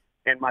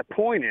 And my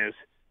point is,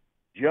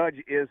 Judge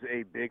is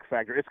a big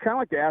factor. It's kind of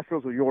like the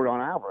Astros with Yordan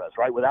Alvarez,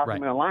 right? Without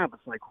him in a lineup,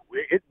 it's like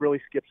it really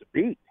skips a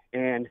beat,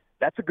 and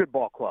that's a good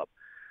ball club.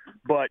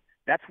 But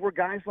that's where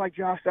guys like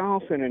Josh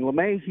Donaldson and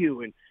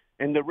LeMahieu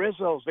and the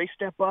Rizzos, they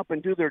step up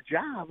and do their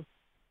job,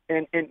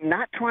 and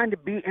not trying to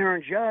beat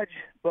Aaron Judge,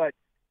 but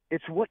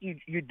it's what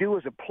you do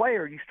as a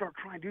player. You start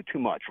trying to do too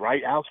much,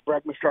 right? Alex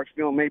Bregman starts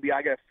feeling maybe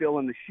I got to fill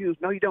in the shoes.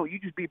 No, you don't. You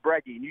just beat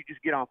Breggy, and you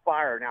just get on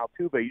fire. And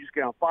Altuve, you just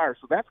get on fire.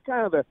 So that's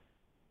kind of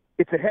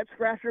it's a head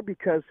scratcher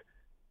because,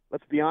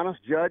 let's be honest,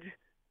 Judge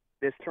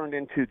has turned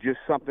into just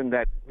something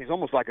that he's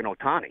almost like an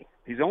Ohtani.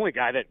 He's the only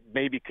guy that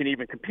maybe can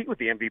even compete with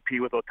the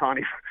MVP with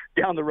Ohtani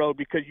down the road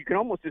because you can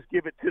almost just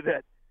give it to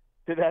that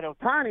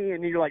Ohtani,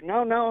 and you're like,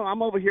 no,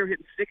 I'm over here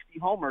hitting 60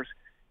 homers.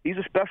 He's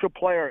a special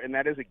player, and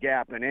that is a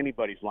gap in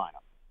anybody's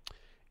lineup.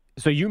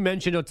 So you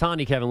mentioned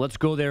Ohtani, Kevin. Let's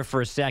go there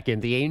for a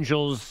second. The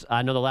Angels,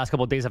 I know the last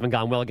couple of days haven't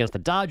gone well against the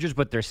Dodgers,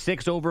 but they're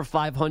 6 over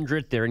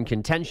 500. They're in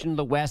contention in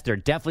the West. They're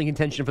definitely in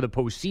contention for the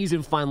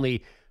postseason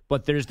finally,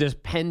 but there's this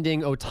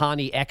pending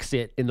Ohtani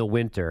exit in the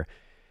winter.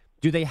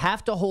 Do they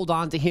have to hold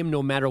on to him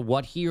no matter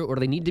what here, or do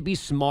they need to be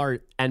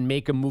smart and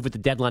make a move at the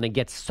deadline and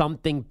get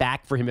something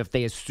back for him if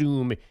they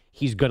assume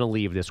he's going to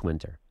leave this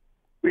winter?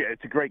 Yeah,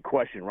 it's a great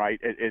question, right?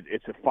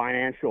 It's a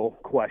financial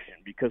question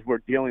because we're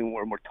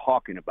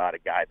talking about a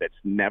guy that's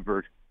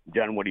never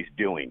done what he's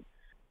doing.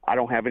 I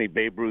don't have any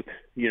Babe Ruth,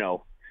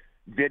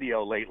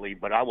 video lately,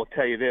 but I will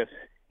tell you this,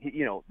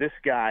 this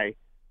guy,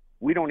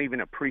 we don't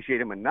even appreciate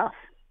him enough.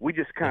 We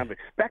just kind of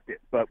expect it.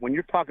 But when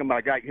you're talking about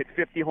a guy who hit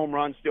 50 home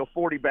runs, steal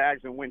 40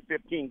 bags, and win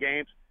 15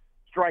 games,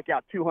 strike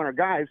out 200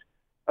 guys,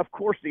 of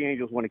course the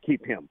Angels want to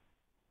keep him.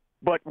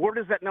 But where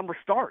does that number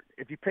start?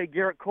 If you pay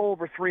Garrett Cole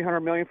over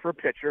 $300 million for a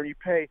pitcher, and you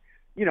pay,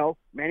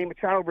 Manny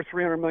Machado over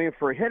 $300 million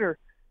for a hitter,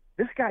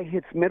 this guy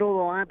hits middle of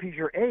the lineup. He's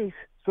your ace.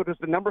 So does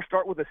the number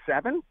start with a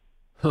 7?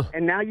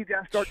 And now you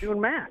got to start doing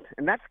math.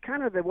 And that's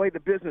kind of the way the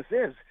business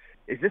is.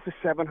 Is this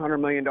a $700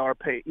 million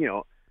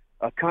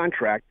a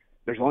contract?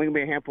 There's only going to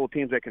be a handful of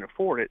teams that can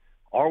afford it.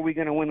 Are we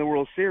going to win the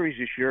World Series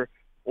this year,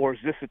 or is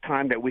this a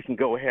time that we can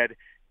go ahead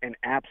and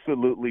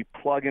absolutely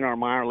plug in our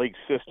minor league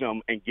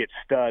system and get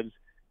studs?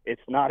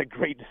 It's not a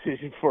great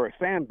decision for a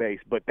fan base,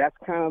 but that's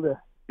kind of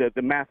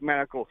the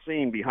mathematical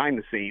scene behind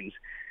the scenes.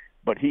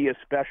 But he is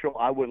special.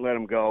 I wouldn't let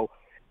him go.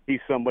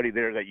 He's somebody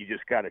there that you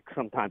just got to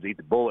sometimes eat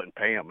the bullet and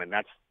pay him, and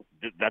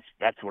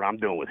that's what I'm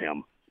doing with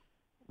him.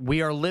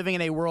 We are living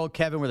in a world,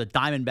 Kevin, where the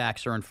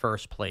Diamondbacks are in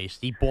first place.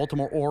 The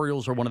Baltimore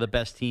Orioles are one of the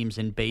best teams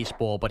in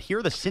baseball. But here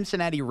are the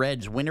Cincinnati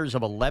Reds, winners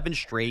of 11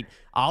 straight,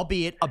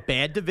 albeit a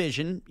bad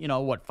division,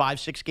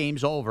 5-6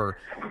 games over.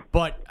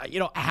 But,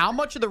 how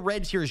much of the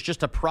Reds here is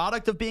just a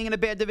product of being in a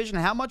bad division?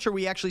 How much are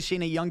we actually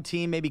seeing a young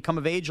team maybe come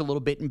of age a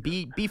little bit and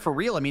be for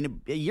real? I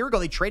mean, a year ago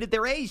they traded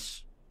their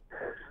ace.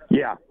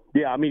 Yeah.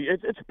 I mean,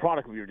 it's a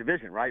product of your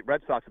division, right?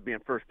 Red Sox would be in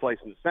first place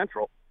in the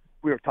Central.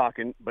 We were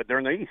talking, but they're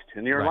in the East,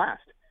 and they're in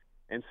last.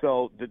 And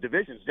so the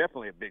division is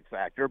definitely a big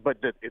factor.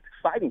 But the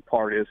exciting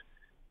part is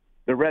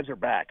the Reds are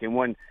back. And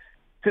when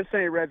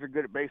Cincinnati Reds are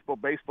good at baseball,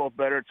 baseball's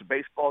better. It's a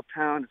baseball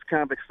town. It's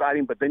kind of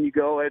exciting. But then you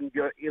go ahead and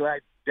go Eli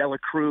De La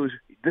Cruz.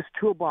 This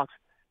toolbox,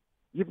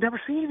 you've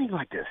never seen anything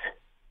like this.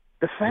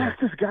 The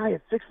fastest guy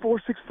at 6'4",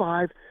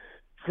 6'5",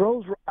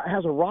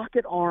 has a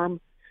rocket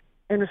arm,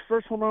 and his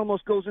first home run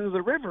almost goes into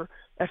the river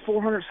at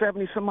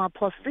 470-some-odd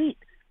plus feet.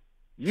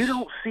 You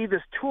don't see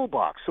this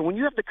toolbox. So when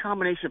you have the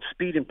combination of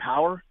speed and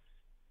power,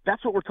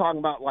 that's what we're talking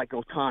about, like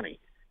Ohtani.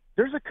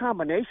 There's a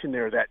combination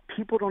there that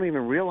people don't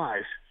even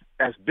realize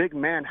as big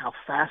men how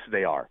fast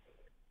they are.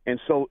 And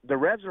so the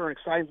Reds are an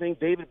exciting thing.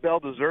 David Bell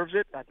deserves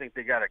it. I think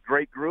they got a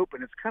great group,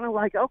 and it's kind of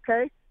like,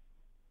 okay,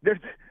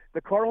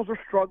 the Cardinals are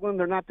struggling.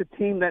 They're not the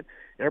team that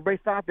everybody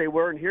thought they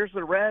were. And here's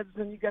the Reds,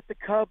 and you got the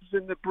Cubs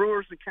and the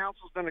Brewers. The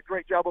Council's done a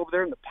great job over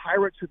there, and the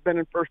Pirates have been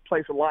in first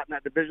place a lot in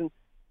that division.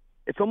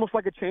 It's almost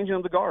like a changing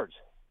of the guards.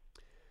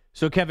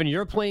 So, Kevin,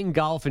 you're playing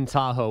golf in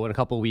Tahoe in a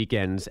couple of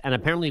weekends, and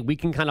apparently we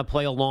can kind of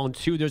play along,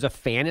 too. There's a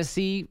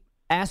fantasy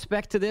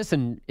aspect to this,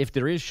 and if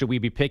there is, should we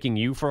be picking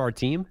you for our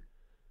team?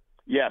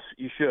 Yes,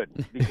 you should,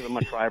 because I'm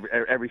going to try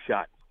every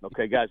shot.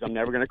 Okay, guys, I'm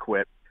never going to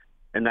quit,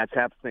 and that's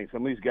half the thing.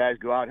 Some of these guys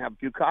go out and have a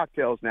few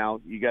cocktails now.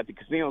 You got the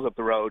casinos up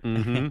the road,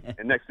 and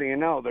next thing you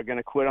know, they're going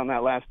to quit on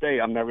that last day.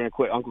 I'm never going to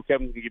quit. Uncle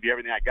Kevin's going to give you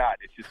everything I got.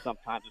 It's just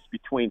sometimes it's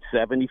between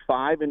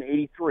 75 and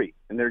 83,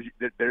 and there's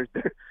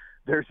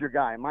your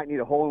guy. I might need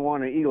a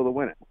hole-in-one and an eagle to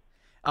win it.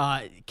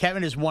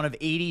 Kevin is one of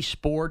 80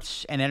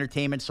 sports and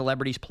entertainment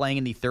celebrities playing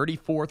in the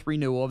 34th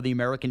renewal of the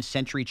American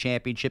Century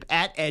Championship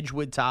at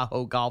Edgewood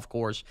Tahoe Golf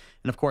Course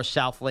and, of course,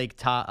 South Lake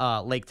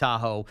Tahoe.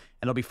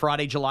 And it'll be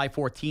Friday, July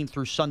 14th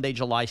through Sunday,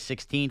 July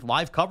 16th.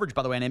 Live coverage,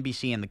 by the way, on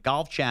NBC and the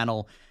Golf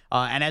Channel.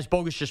 And as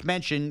Bogusch just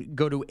mentioned,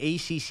 go to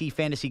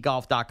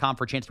ACCFantasyGolf.com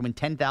for a chance to win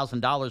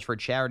 $10,000 for a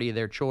charity of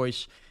their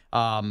choice.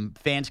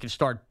 Fans can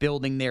start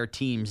building their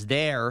teams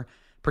there.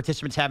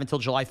 Participants have until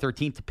July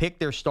 13th to pick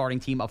their starting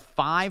team of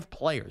 5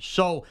 players.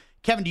 So,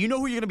 Kevin, do you know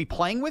who you're going to be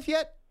playing with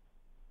yet?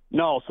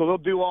 No, so they'll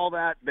do all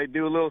that. They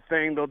do a little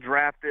thing. They'll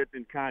draft it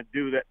and kind of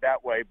do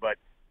that way, but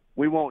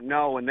we won't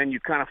know. And then you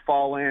kind of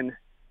fall in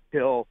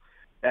till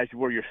as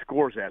where your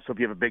score's at. So if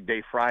you have a big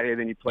day Friday,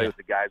 then you play with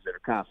the guys that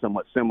are kind of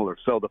somewhat similar.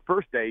 So the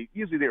first day,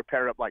 usually they're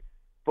paired up like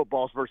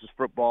footballs versus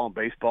football and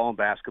baseball and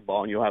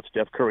basketball, and you'll have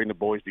Steph Curry and the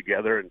boys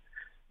together and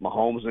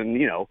Mahomes and,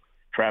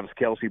 Travis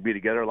Kelce be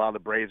together. A lot of the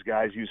Braves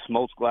guys use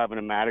Smoltz, Glavine,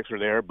 and Maddox are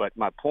there. But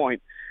my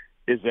point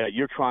is that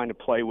you're trying to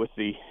play with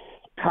the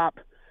top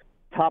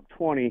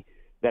 20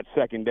 that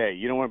second day.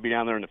 You don't want to be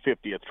down there in the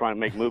 50th trying to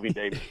make moving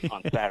day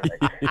on Saturday.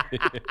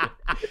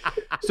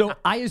 So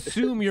I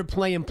assume you're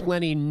playing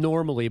plenty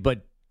normally,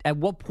 but at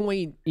what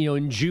point,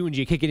 in June, do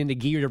you kick it into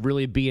gear to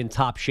really be in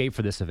top shape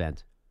for this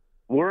event?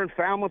 We're in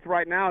Falmouth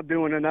right now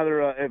doing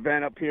another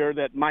event up here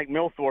that Mike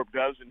Milthorpe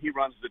does, and he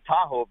runs the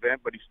Tahoe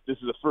event. But this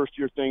is a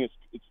first-year thing.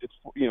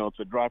 It's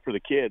a drive for the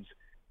kids,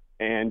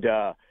 and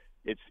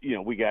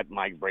we got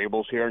Mike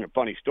Vrabel's here. And a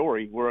funny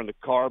story: we're in the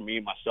car,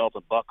 me, myself,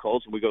 and Buck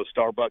Holtz, and we go to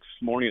Starbucks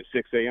this morning at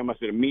 6 a.m. I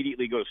said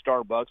immediately go to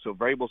Starbucks. So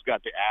Vrabel's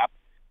got the app.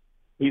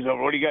 He's like,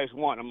 "What do you guys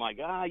want?" I'm like,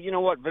 you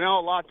know what,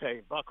 vanilla latte.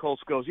 Buck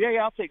Holtz goes, "Yeah,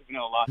 I'll take a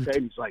vanilla latte."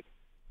 And he's like,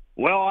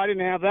 "Well, I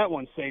didn't have that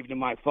one saved in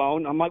my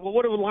phone." I'm like, "Well,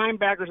 what do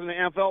linebackers in the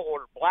NFL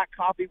order? Black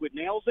coffee with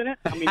nails in it?"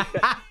 I mean, you've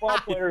got football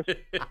players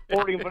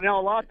ordering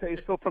vanilla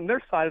lattes. So from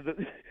their side of it,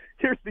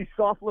 here's these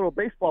soft little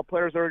baseball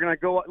players that are going to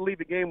go leave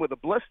the game with a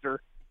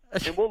blister,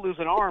 and we'll lose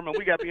an arm, and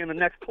we got to be in the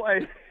next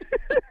play.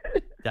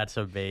 That's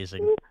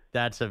amazing.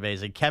 That's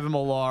amazing. Kevin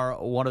Millar,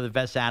 one of the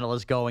best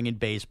analysts going in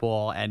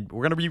baseball, and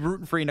we're going to be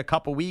rooting for you in a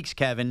couple weeks,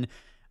 Kevin.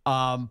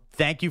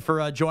 Thank you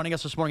for joining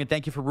us this morning, and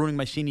thank you for ruining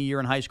my senior year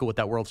in high school with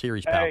that World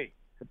Series, pal. Hey.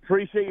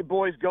 Appreciate you,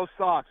 boys. Go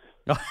Sox.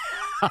 All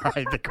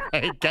right, the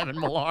great Kevin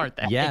Millar.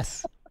 Thanks.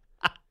 Yes.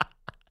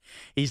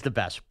 He's the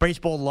best.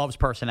 Baseball loves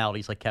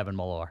personalities like Kevin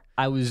Millar.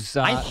 I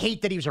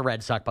hate that he was a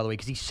Red Sox, by the way,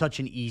 because he's such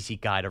an easy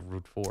guy to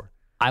root for.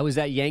 I was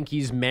at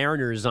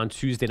Yankees-Mariners on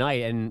Tuesday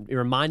night, and it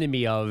reminded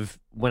me of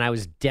when I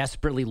was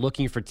desperately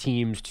looking for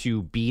teams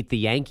to beat the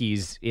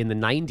Yankees in the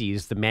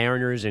 90s. The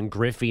Mariners and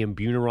Griffey and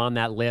Buhner on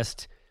that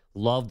list.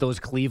 Loved those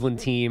Cleveland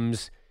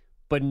teams.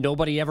 But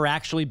nobody ever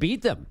actually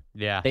beat them.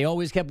 Yeah. They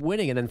always kept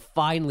winning. And then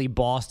finally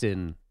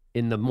Boston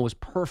in the most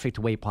perfect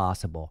way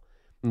possible.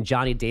 And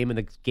Johnny Damon,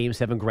 the Game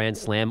 7 Grand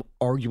Slam,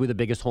 arguably the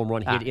biggest home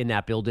run hit in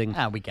that building.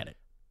 We get it.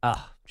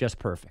 Just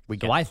perfect.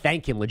 I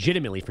thank him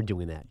legitimately for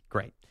doing that.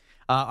 Great.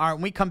 All right,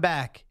 when we come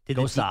back,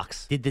 Go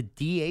Sox. Did the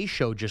DA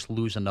show just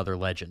lose another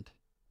legend?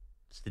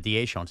 It's the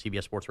DA show on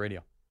CBS Sports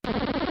Radio.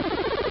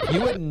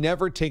 You had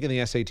never taken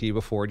the SAT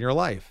before in your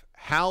life.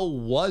 How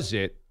was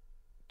it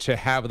to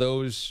have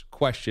those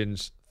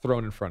questions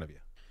thrown in front of you?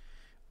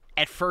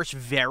 At first,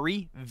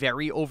 very,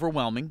 very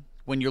overwhelming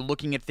when you're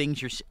looking at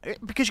things.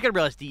 Because you got to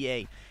realize,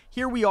 DA,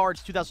 here we are,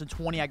 it's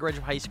 2020. I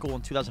graduated high school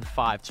in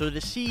 2005. So to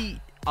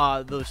see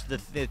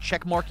the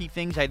check marky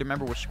things, I had to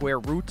remember were square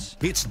roots.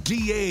 It's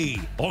DA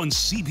on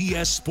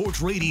CBS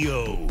Sports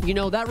Radio.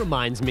 That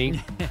reminds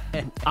me.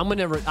 I'm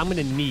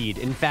gonna need,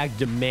 in fact,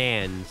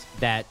 demand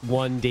that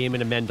one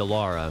Damon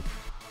Amendolara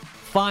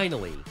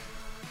finally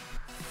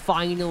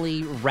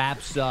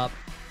wraps up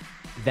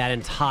that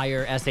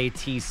entire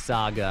SAT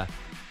saga.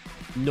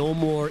 No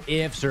more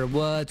ifs or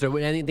whats or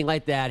anything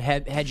like that,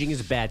 hedging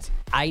his bets.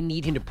 I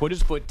need him to put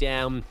his foot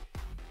down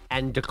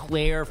and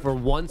declare for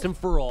once and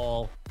for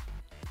all,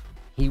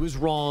 he was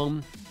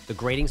wrong, the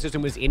grading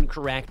system was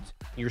incorrect,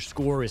 your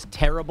score is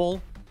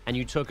terrible, and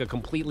you took a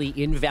completely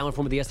invalid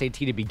form of the SAT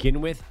to begin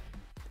with.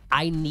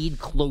 I need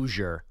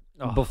closure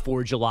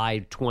before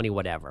July 20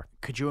 whatever.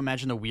 Could you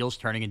imagine the wheels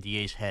turning in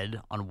DA's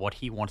head on what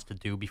he wants to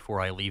do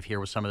before I leave here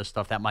with some of this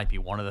stuff? That might be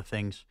one of the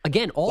things.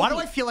 Again, why do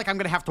I feel like I'm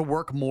going to have to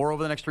work more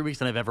over the next 3 weeks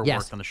than I've ever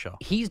worked on the show?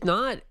 He's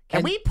not.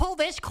 Can we pull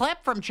this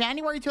clip from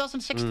January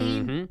 2016?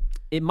 Mm-hmm.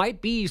 It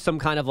might be some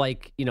kind of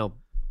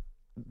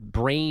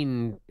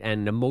brain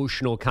and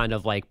emotional kind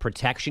of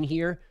protection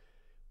here,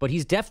 but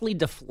he's definitely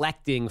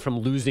deflecting from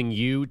losing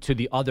you to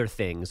the other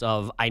things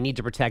of I need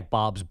to protect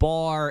Bob's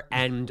Bar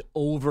and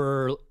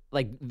over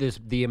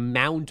the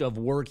amount of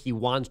work he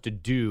wants to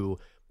do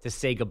to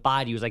say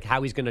goodbye to you. Is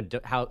how he's going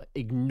to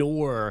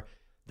ignore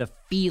the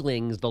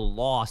feelings, the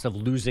loss of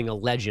losing a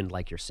legend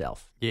like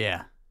yourself.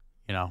 Yeah.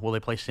 Will they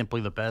play Simply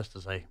the Best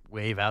as I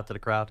wave out to the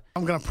crowd?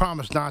 I'm going to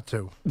promise not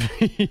to.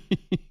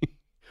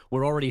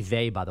 We're already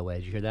they, by the way.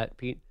 Did you hear that,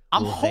 Pete?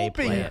 I'm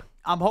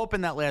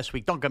hoping that last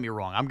week, don't get me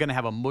wrong, I'm going to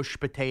have a mush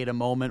potato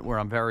moment where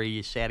I'm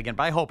very sad again,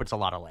 but I hope it's a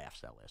lot of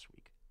laughs that last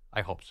week.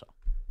 I hope so.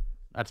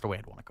 That's the way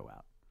I'd want to go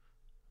out.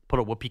 put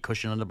a whoopee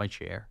cushion under my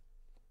chair,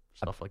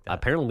 stuff like that.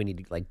 Apparently, we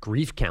need like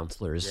grief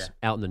counselors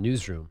out in the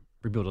newsroom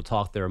for people to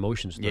talk their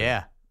emotions through.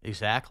 Yeah,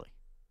 exactly.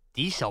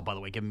 D-Cell, by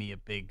the way, giving me a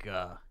big,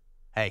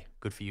 hey,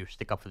 good for you.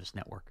 Stick up for this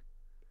network.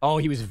 Oh,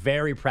 he was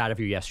very proud of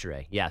you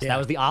yesterday. Yes, that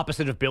was the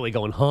opposite of Billy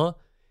going, huh?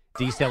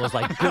 D-Cell was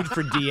like, good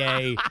for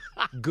DA,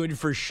 good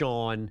for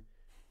Sean.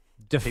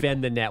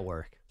 Defend the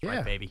network. That's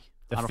right, baby.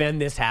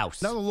 Defend this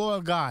house. Another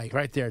loyal guy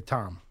right there,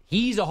 Tom.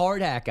 He's a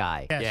hard hat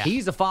guy. Yes. Yeah.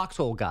 He's a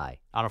foxhole guy.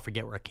 I don't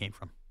forget where it came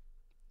from.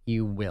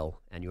 You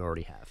will, and you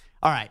already have.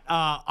 All right.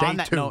 On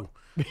that 2. note,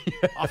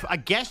 a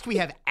guest we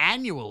have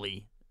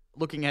annually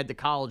looking ahead to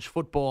college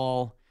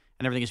football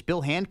and everything is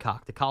Bill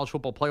Hancock, the college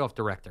football playoff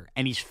director.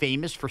 And he's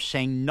famous for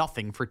saying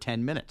nothing for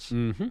 10 minutes.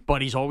 Mm-hmm.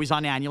 But he's always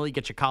on annually,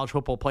 get your college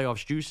football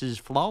playoffs juices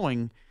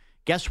flowing.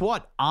 Guess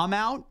what? I'm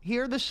out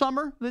here this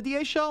summer, the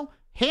DA show.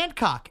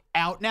 Hancock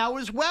out now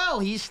as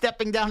well. He's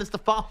stepping down as the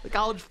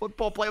college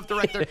football playoff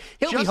director.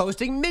 He'll be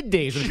hosting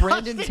middays with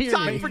Brandon Just in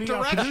Tierney. time for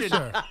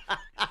direction.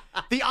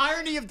 The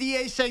irony of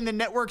DA saying the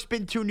network's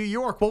been to New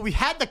York. Well, we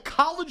had the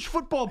college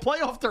football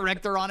playoff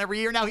director on every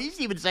year. Now he's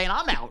even saying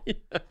I'm out.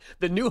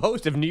 The new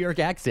host of New York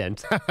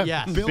Accent.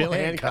 Yes. Bill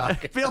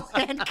Hancock. Bill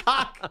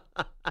Hancock.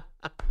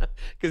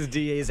 Because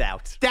DA's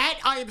out. That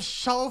I am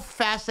so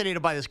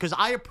fascinated by this because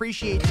I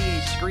appreciate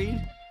DA's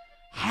screen.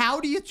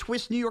 How do you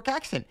twist New York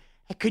accent?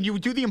 Can you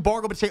do the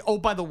embargo but say, oh,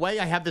 by the way,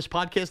 I have this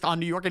podcast on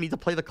New York I need to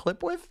play the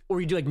clip with?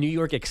 Or you do like New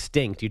York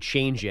Extinct. You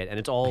change it, and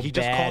it's all He bad.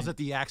 just calls it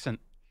the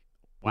accent.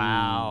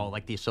 Wow,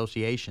 like the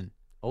association.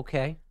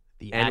 Okay.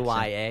 The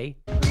NYA.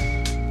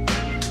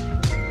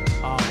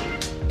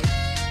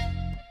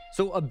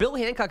 So a Bill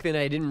Hancock thing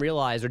that I didn't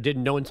realize or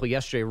didn't know until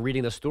yesterday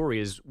reading the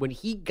story is when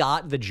he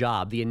got the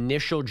job, the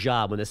initial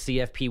job when the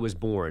CFP was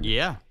born.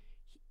 Yeah.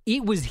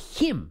 It was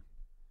him.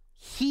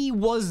 He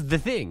was the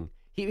thing.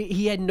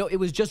 He had no, it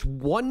was just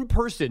one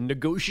person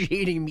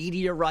negotiating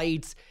media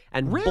rights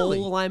and bowl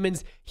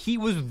alignments. He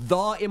was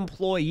the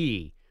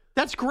employee.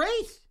 That's great.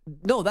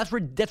 No, that's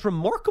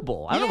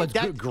remarkable. I don't know if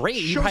it's great.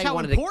 He shows probably how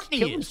wanted important to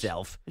kill he is.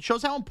 himself. It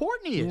shows how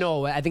important he is.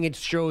 No, I think it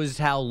shows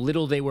how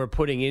little they were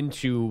putting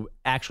into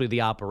actually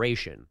the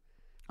operation.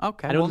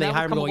 Okay. I don't well, think they now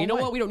hired him we've come going, a you know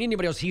long what, way. we don't need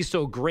anybody else. He's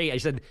so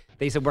great.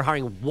 They said, we're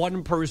hiring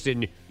one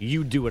person.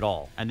 You do it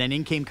all. And then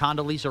in came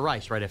Condoleezza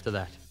Rice right after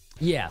that.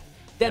 Yeah.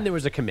 Then there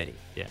was a committee.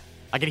 Yeah.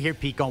 I can hear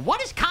Pete going, what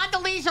does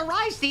Condoleezza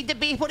Rice need to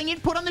be putting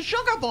input on the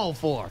Sugar Bowl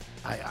for?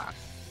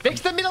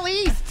 Fix the Middle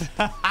East.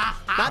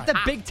 Not the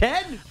Big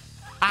Ten.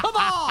 Come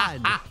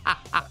on.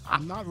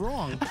 I'm not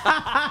wrong.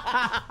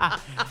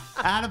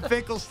 Adam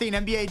Finkelstein,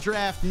 NBA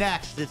Draft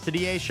next. It's the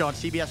DA Show on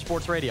CBS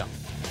Sports Radio.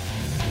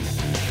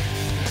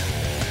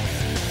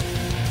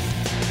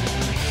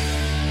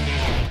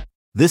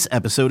 This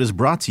episode is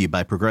brought to you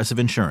by Progressive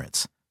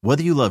Insurance.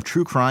 Whether you love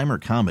true crime or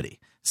comedy,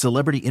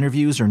 celebrity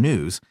interviews or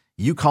news,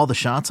 you call the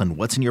shots on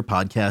what's in your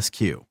podcast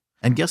queue.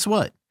 And guess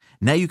what?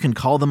 Now you can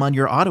call them on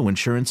your auto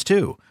insurance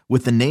too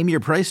with the Name Your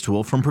Price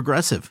tool from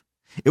Progressive.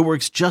 It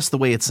works just the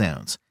way it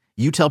sounds.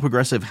 You tell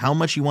Progressive how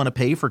much you want to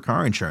pay for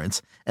car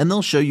insurance, and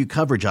they'll show you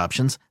coverage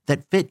options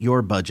that fit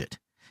your budget.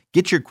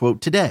 Get your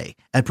quote today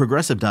at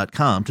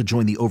Progressive.com to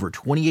join the over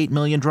 28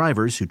 million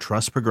drivers who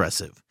trust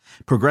Progressive.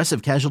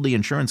 Progressive Casualty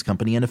Insurance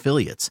Company and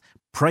Affiliates.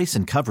 Price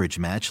and coverage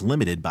match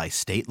limited by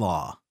state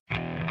law.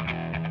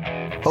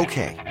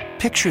 Okay,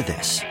 picture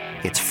this.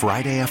 It's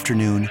Friday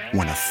afternoon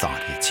when a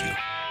thought hits you.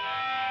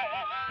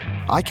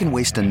 I can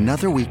waste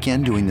another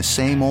weekend doing the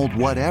same old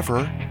whatever,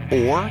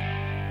 or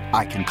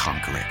I can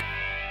conquer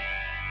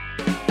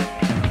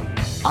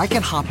it. I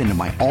can hop into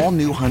my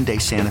all-new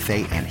Hyundai Santa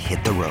Fe and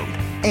hit the road.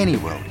 Any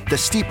road. The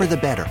steeper, the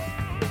better.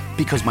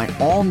 Because my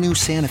all-new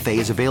Santa Fe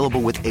is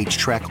available with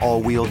H-Track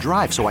all-wheel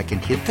drive, so I can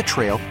hit the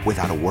trail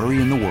without a worry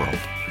in the world.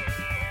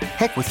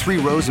 Heck, with 3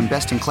 rows and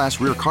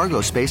best-in-class rear cargo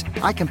space,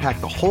 I can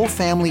pack the whole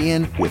family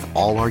in with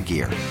all our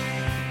gear.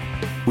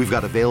 We've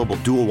got available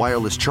dual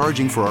wireless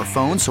charging for our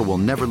phones, so we'll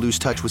never lose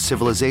touch with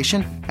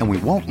civilization, and we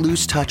won't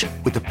lose touch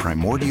with the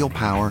primordial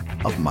power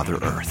of Mother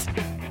Earth.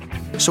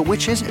 So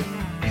which is it?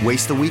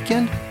 Waste the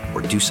weekend or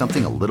do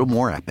something a little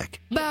more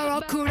epic?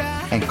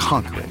 And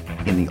conquer it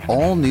in the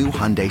all-new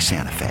Hyundai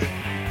Santa Fe.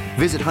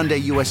 Visit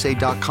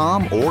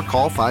HyundaiUSA.com or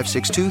call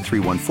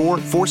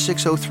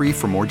 562-314-4603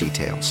 for more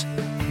details.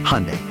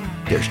 Hyundai,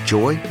 there's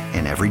joy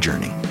in every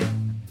journey.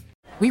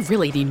 We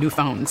really need new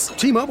phones.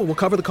 T-Mobile will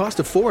cover the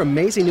cost of 4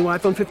 amazing new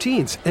iPhone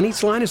 15s, and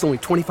each line is only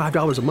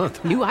 $25 a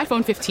month. New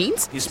iPhone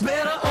 15s? It's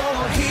better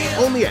over here.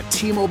 Only at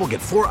T-Mobile,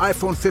 get 4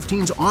 iPhone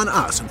 15s on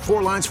us and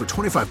 4 lines for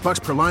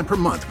 $25 per line per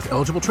month with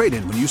eligible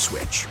trade-in when you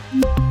switch.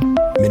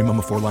 Minimum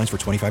of 4 lines for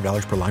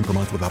 $25 per line per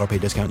month with autopay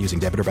discount using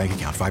debit or bank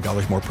account.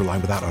 $5 more per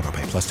line without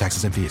autopay, plus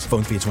taxes and fees.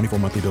 Phone fee at 24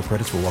 monthly bill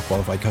credits for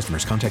well-qualified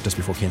customers. Contact us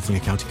before canceling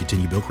account to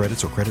continue bill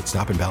credits or credit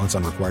stop and balance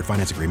on required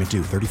finance agreement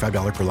due.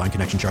 $35 per line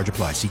connection charge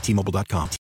applies. See T-Mobile.com.